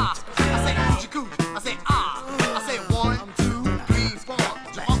say ah, I say coochie coochie. I say ah, I say 1, 2, 3, 4.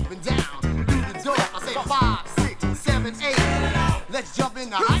 Jump up and down through the door. I say 5, 6, 7, 8. Let's jump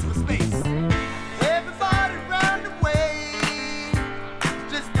into hyperspace. Everybody round the way,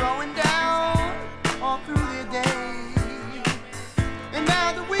 just throwing down all through the day. And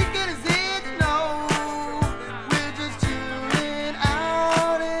now the weekend is here, you know. We're just chilling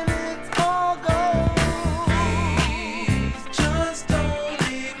out and it's all gold. Just don't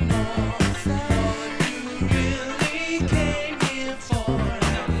ignore what you really came here for.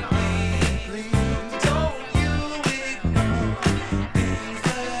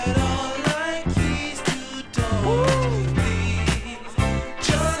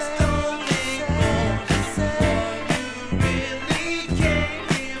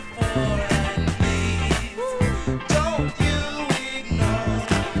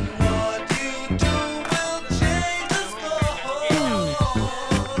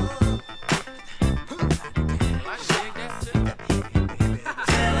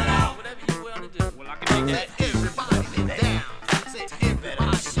 minutes. Everybody get down. Say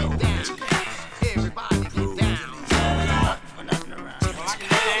everybody get down. Everybody get down.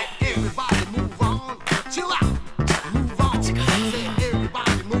 Everybody move on. Chill out. Move on. Say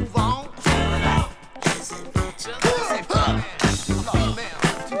everybody move on.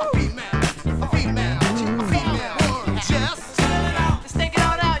 Let's take it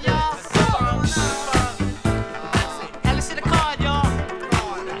all out, y'all. Now let's see the card, y'all.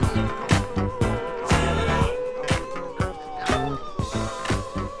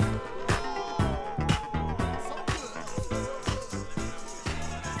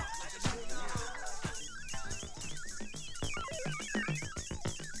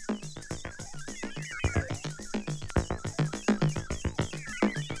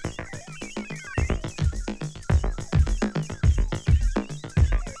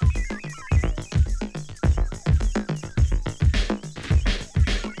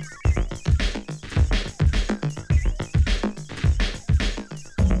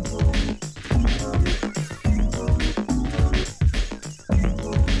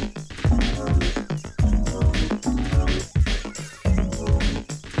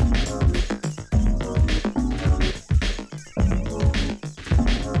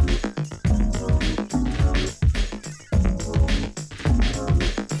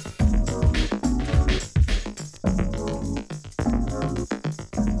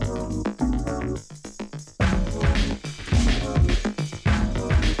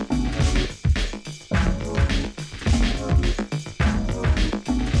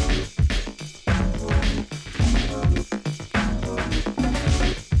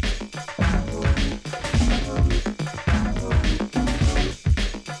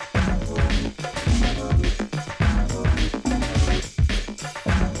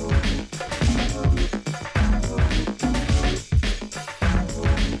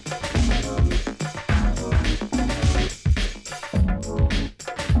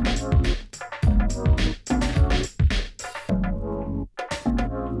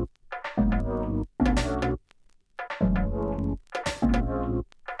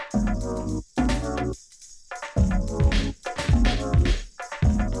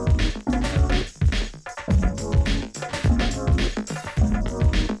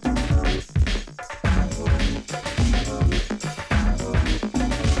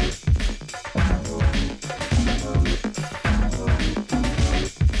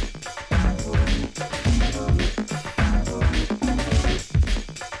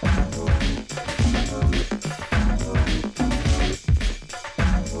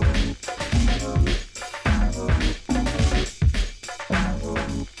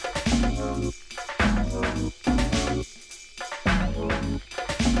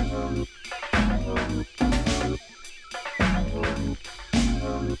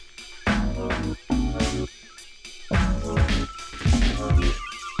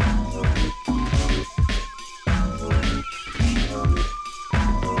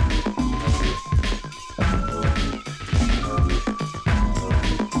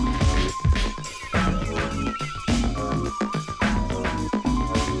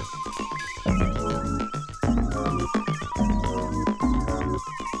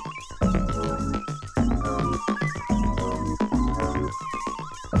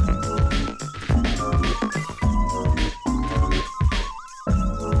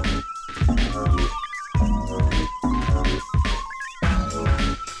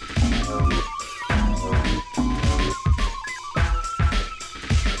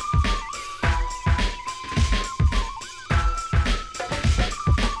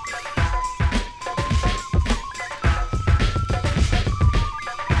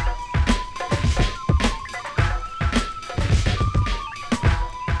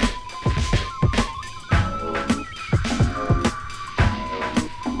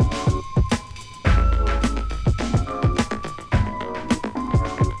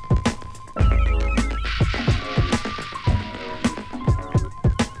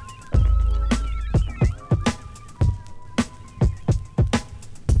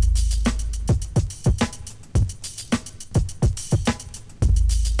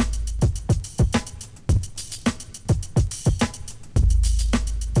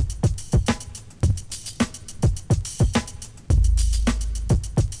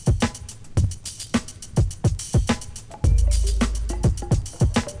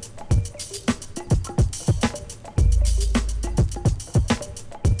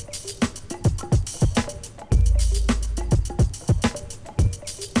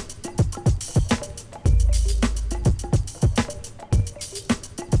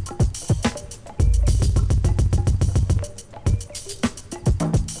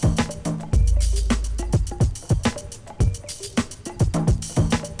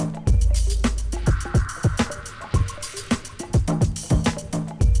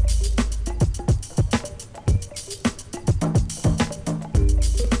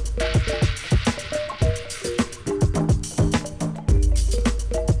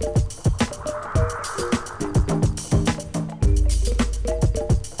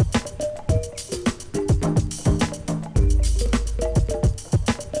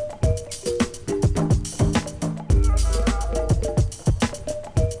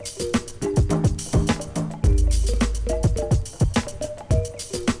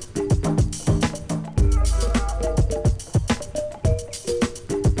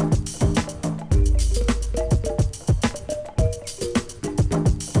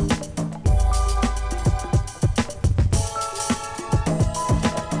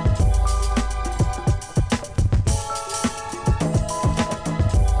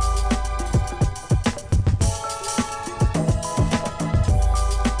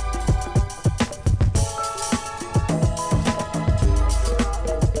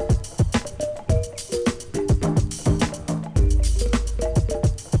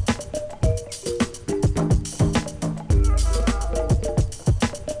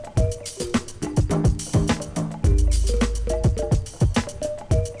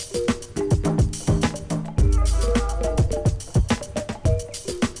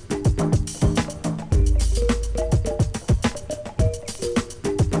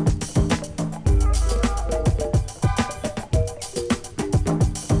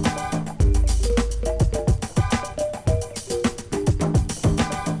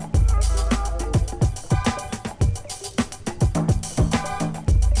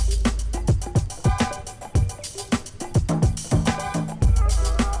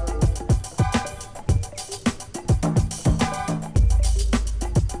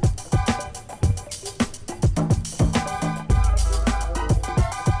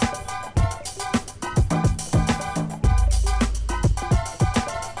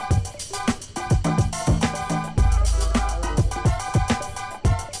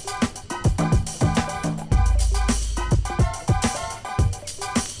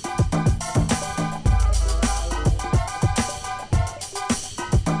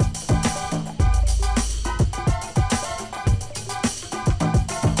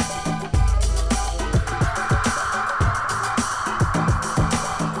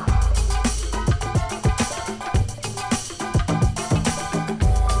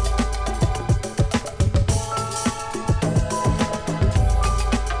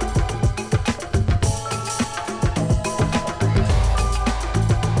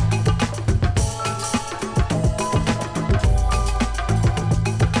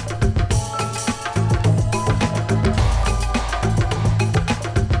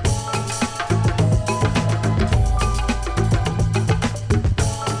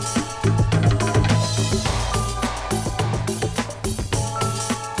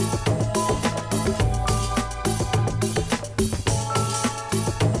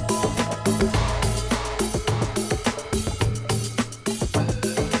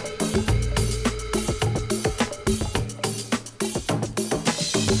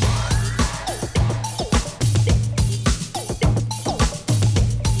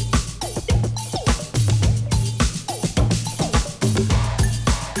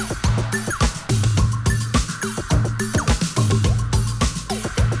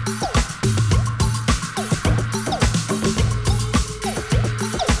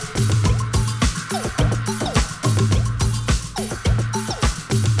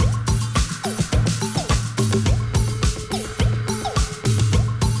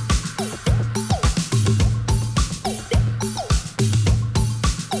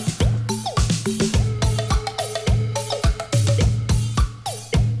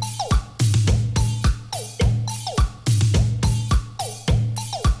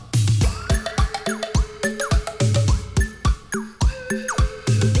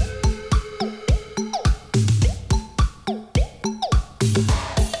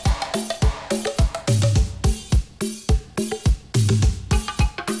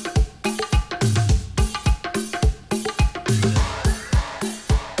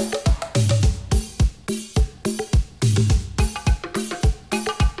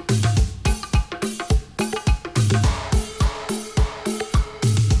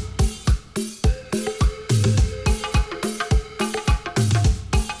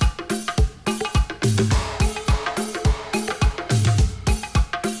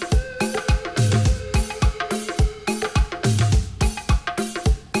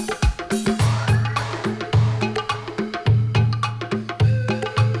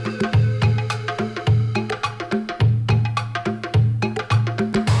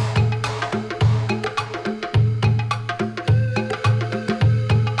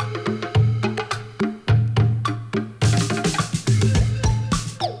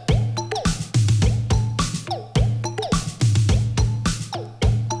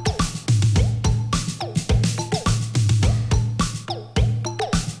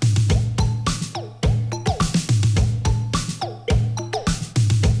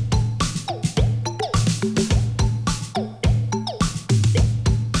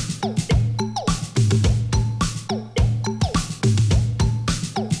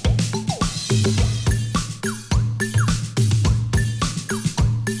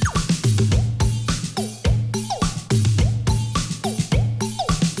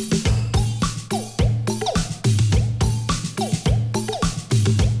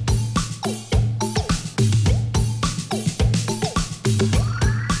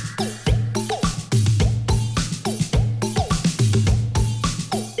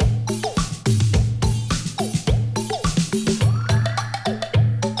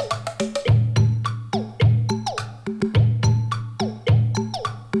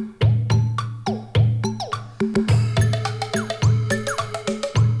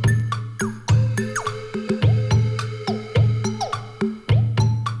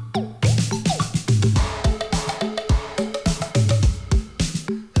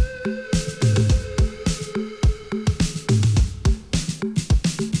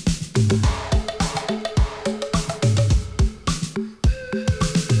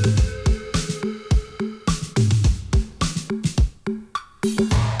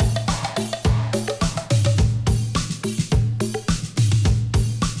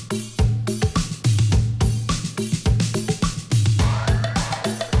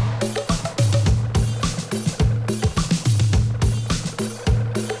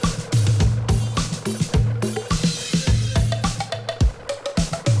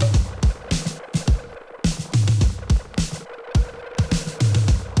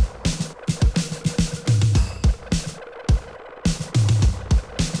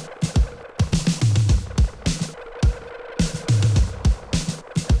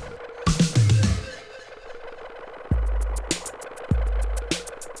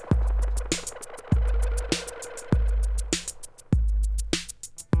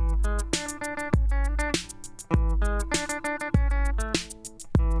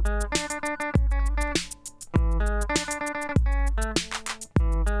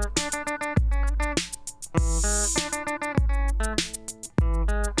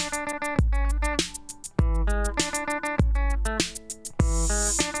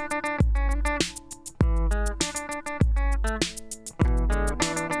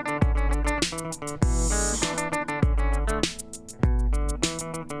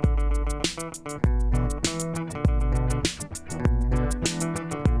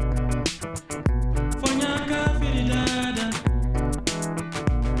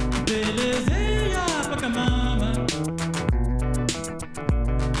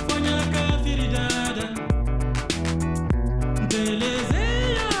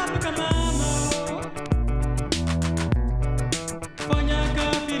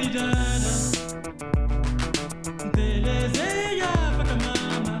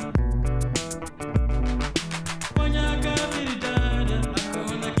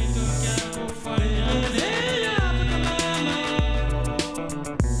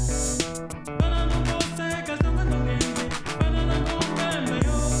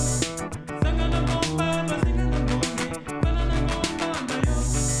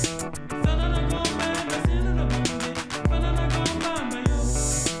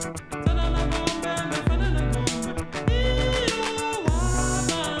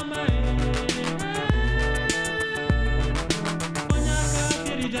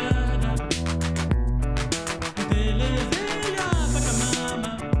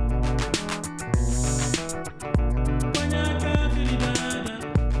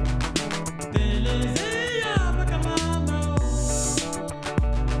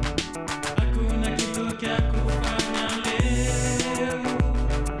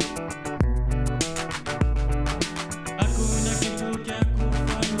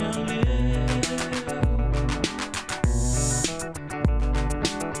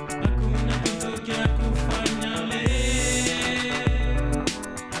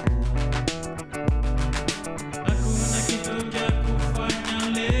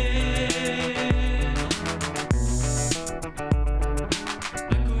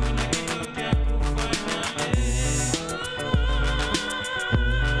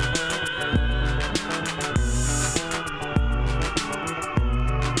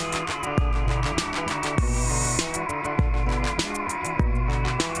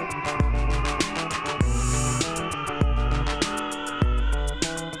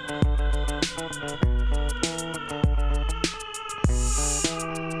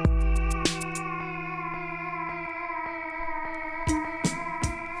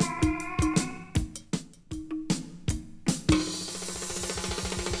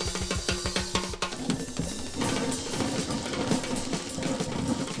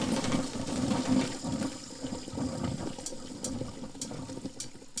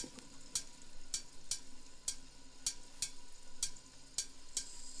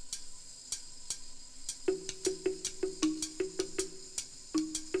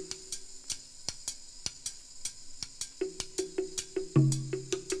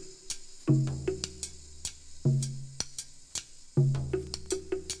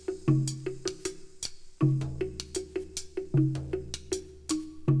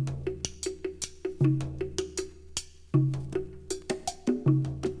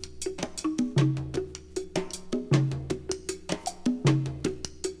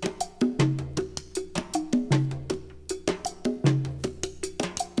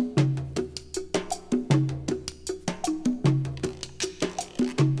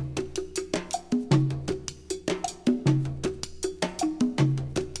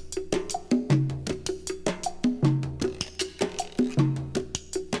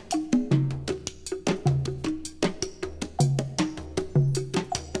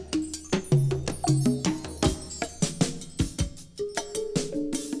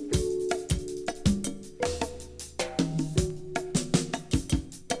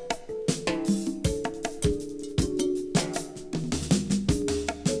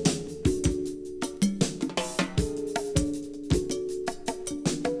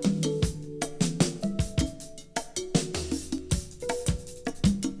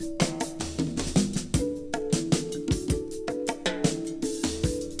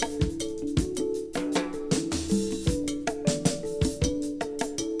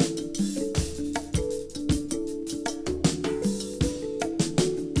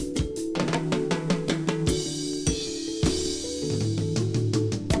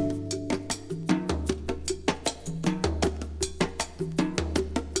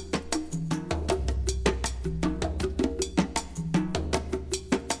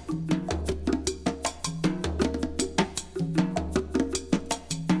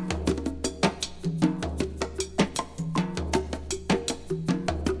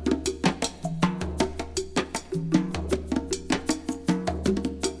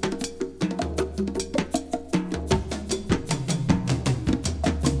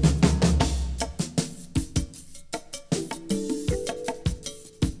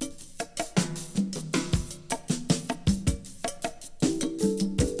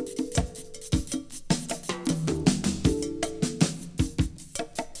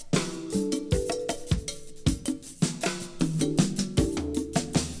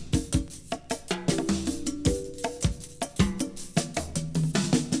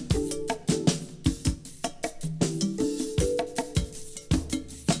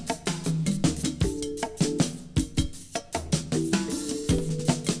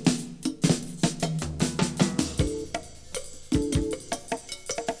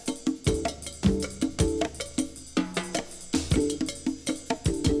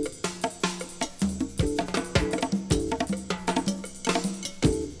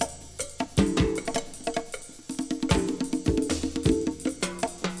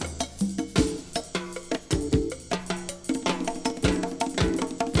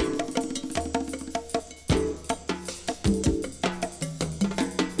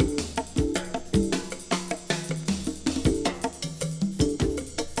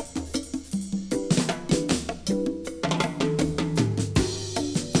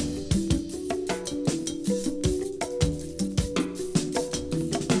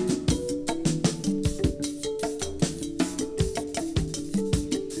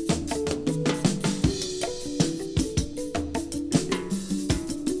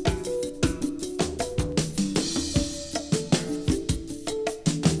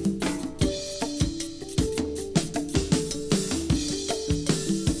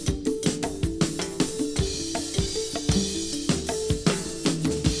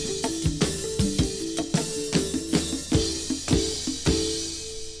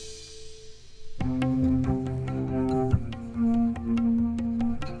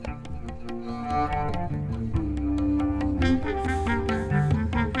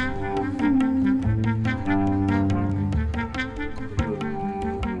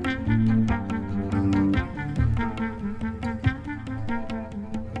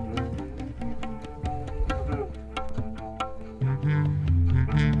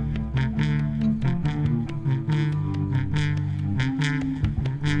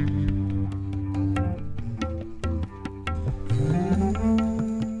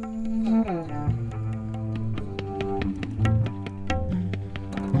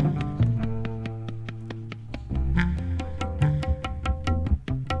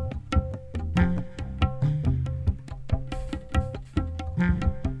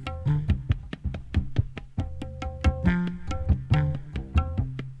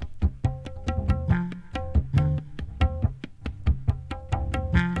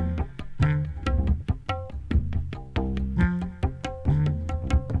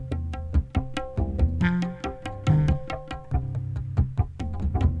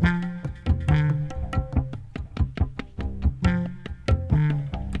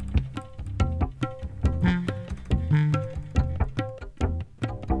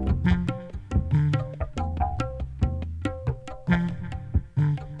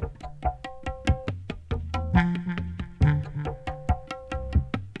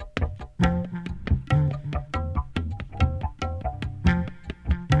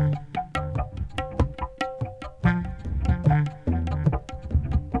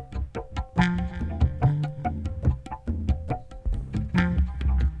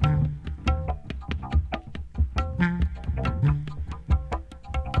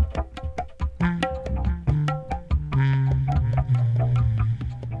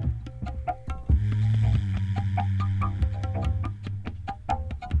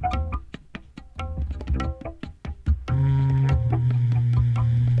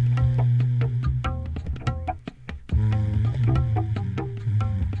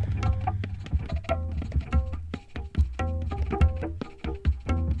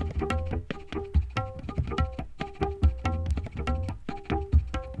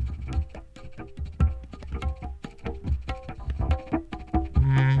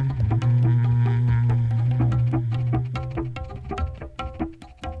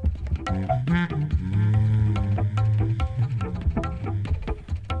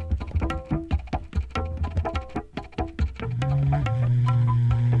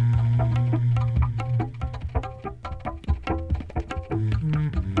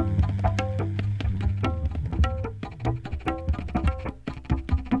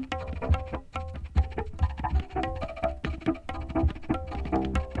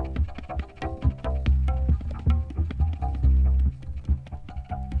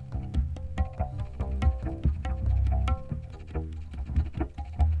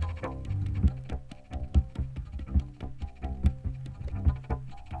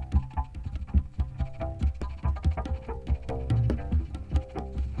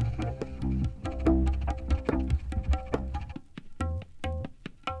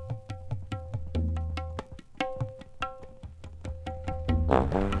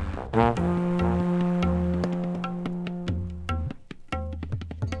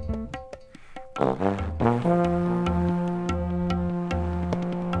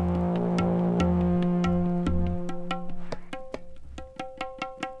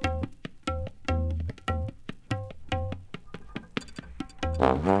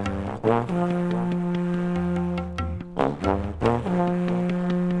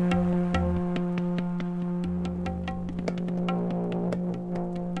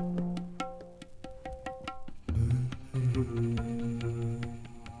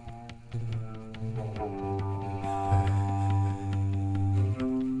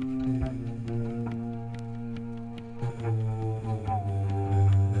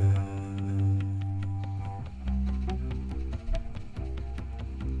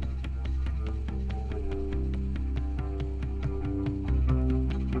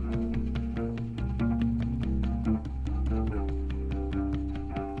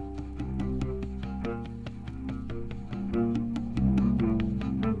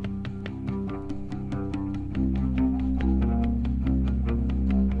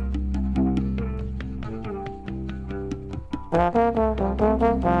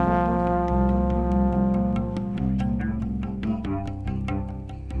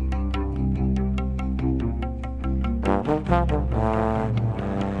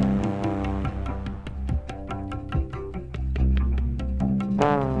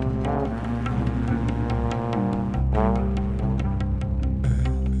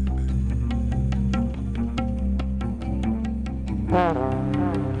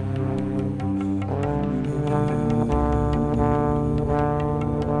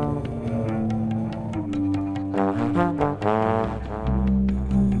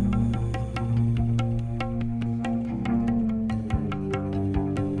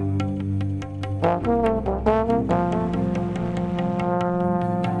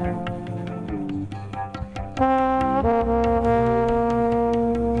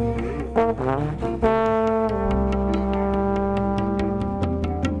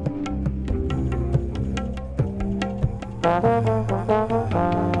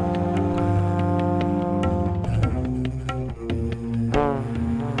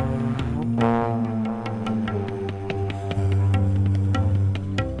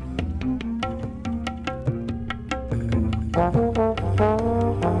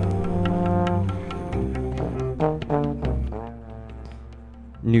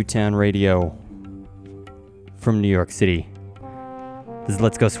 Newtown Radio from New York City. This is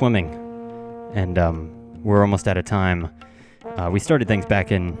Let's Go Swimming, and we're almost out of time. We started things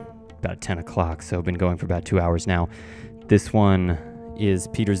back in about 10 o'clock, so been going for about 2 hours now. This one is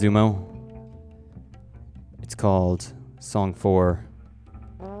Peter Zumo. It's called Song 4.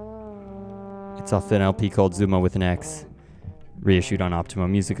 It's off an LP called Zumo with an X, reissued on Optimo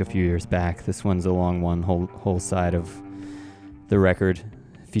Music a few years back. This one's a long one, whole side of the record,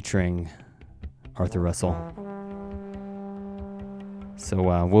 featuring Arthur Russell.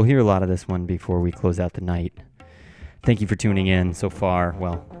 So we'll hear a lot of this one before we close out the night. Thank you for tuning in so far.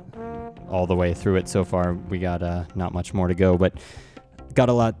 Well, all the way through it so far. We got not much more to go, but got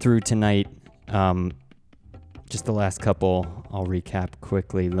a lot through tonight. Just the last couple, I'll recap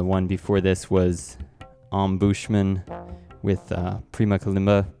quickly. The one before this was Bushman with Prima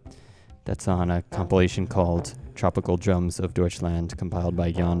Kalimba. That's on a compilation called Tropical Drums of Deutschland, compiled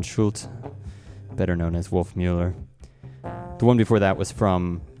by Jan Schult, better known as Wolf Mueller. The one before that was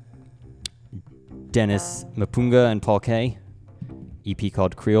from Dennis Mapunga and Paul Kay, EP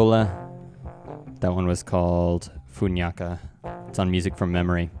called Criolla. That one was called Funyaka. It's on Music from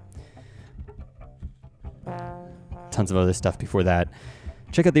Memory. Tons of other stuff before that.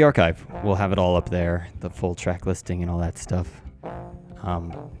 Check out the archive. We'll have it all up there, the full track listing and all that stuff.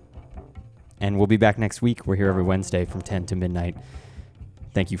 And we'll be back next week. We're here every Wednesday from 10 to midnight.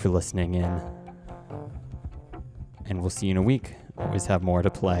 Thank you for listening in. And we'll see you in a week. Always have more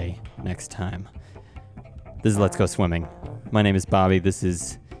to play next time. This is Let's Go Swimming. My name is Bobby. This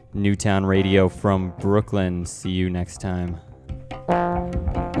is Newtown Radio from Brooklyn. See you next time.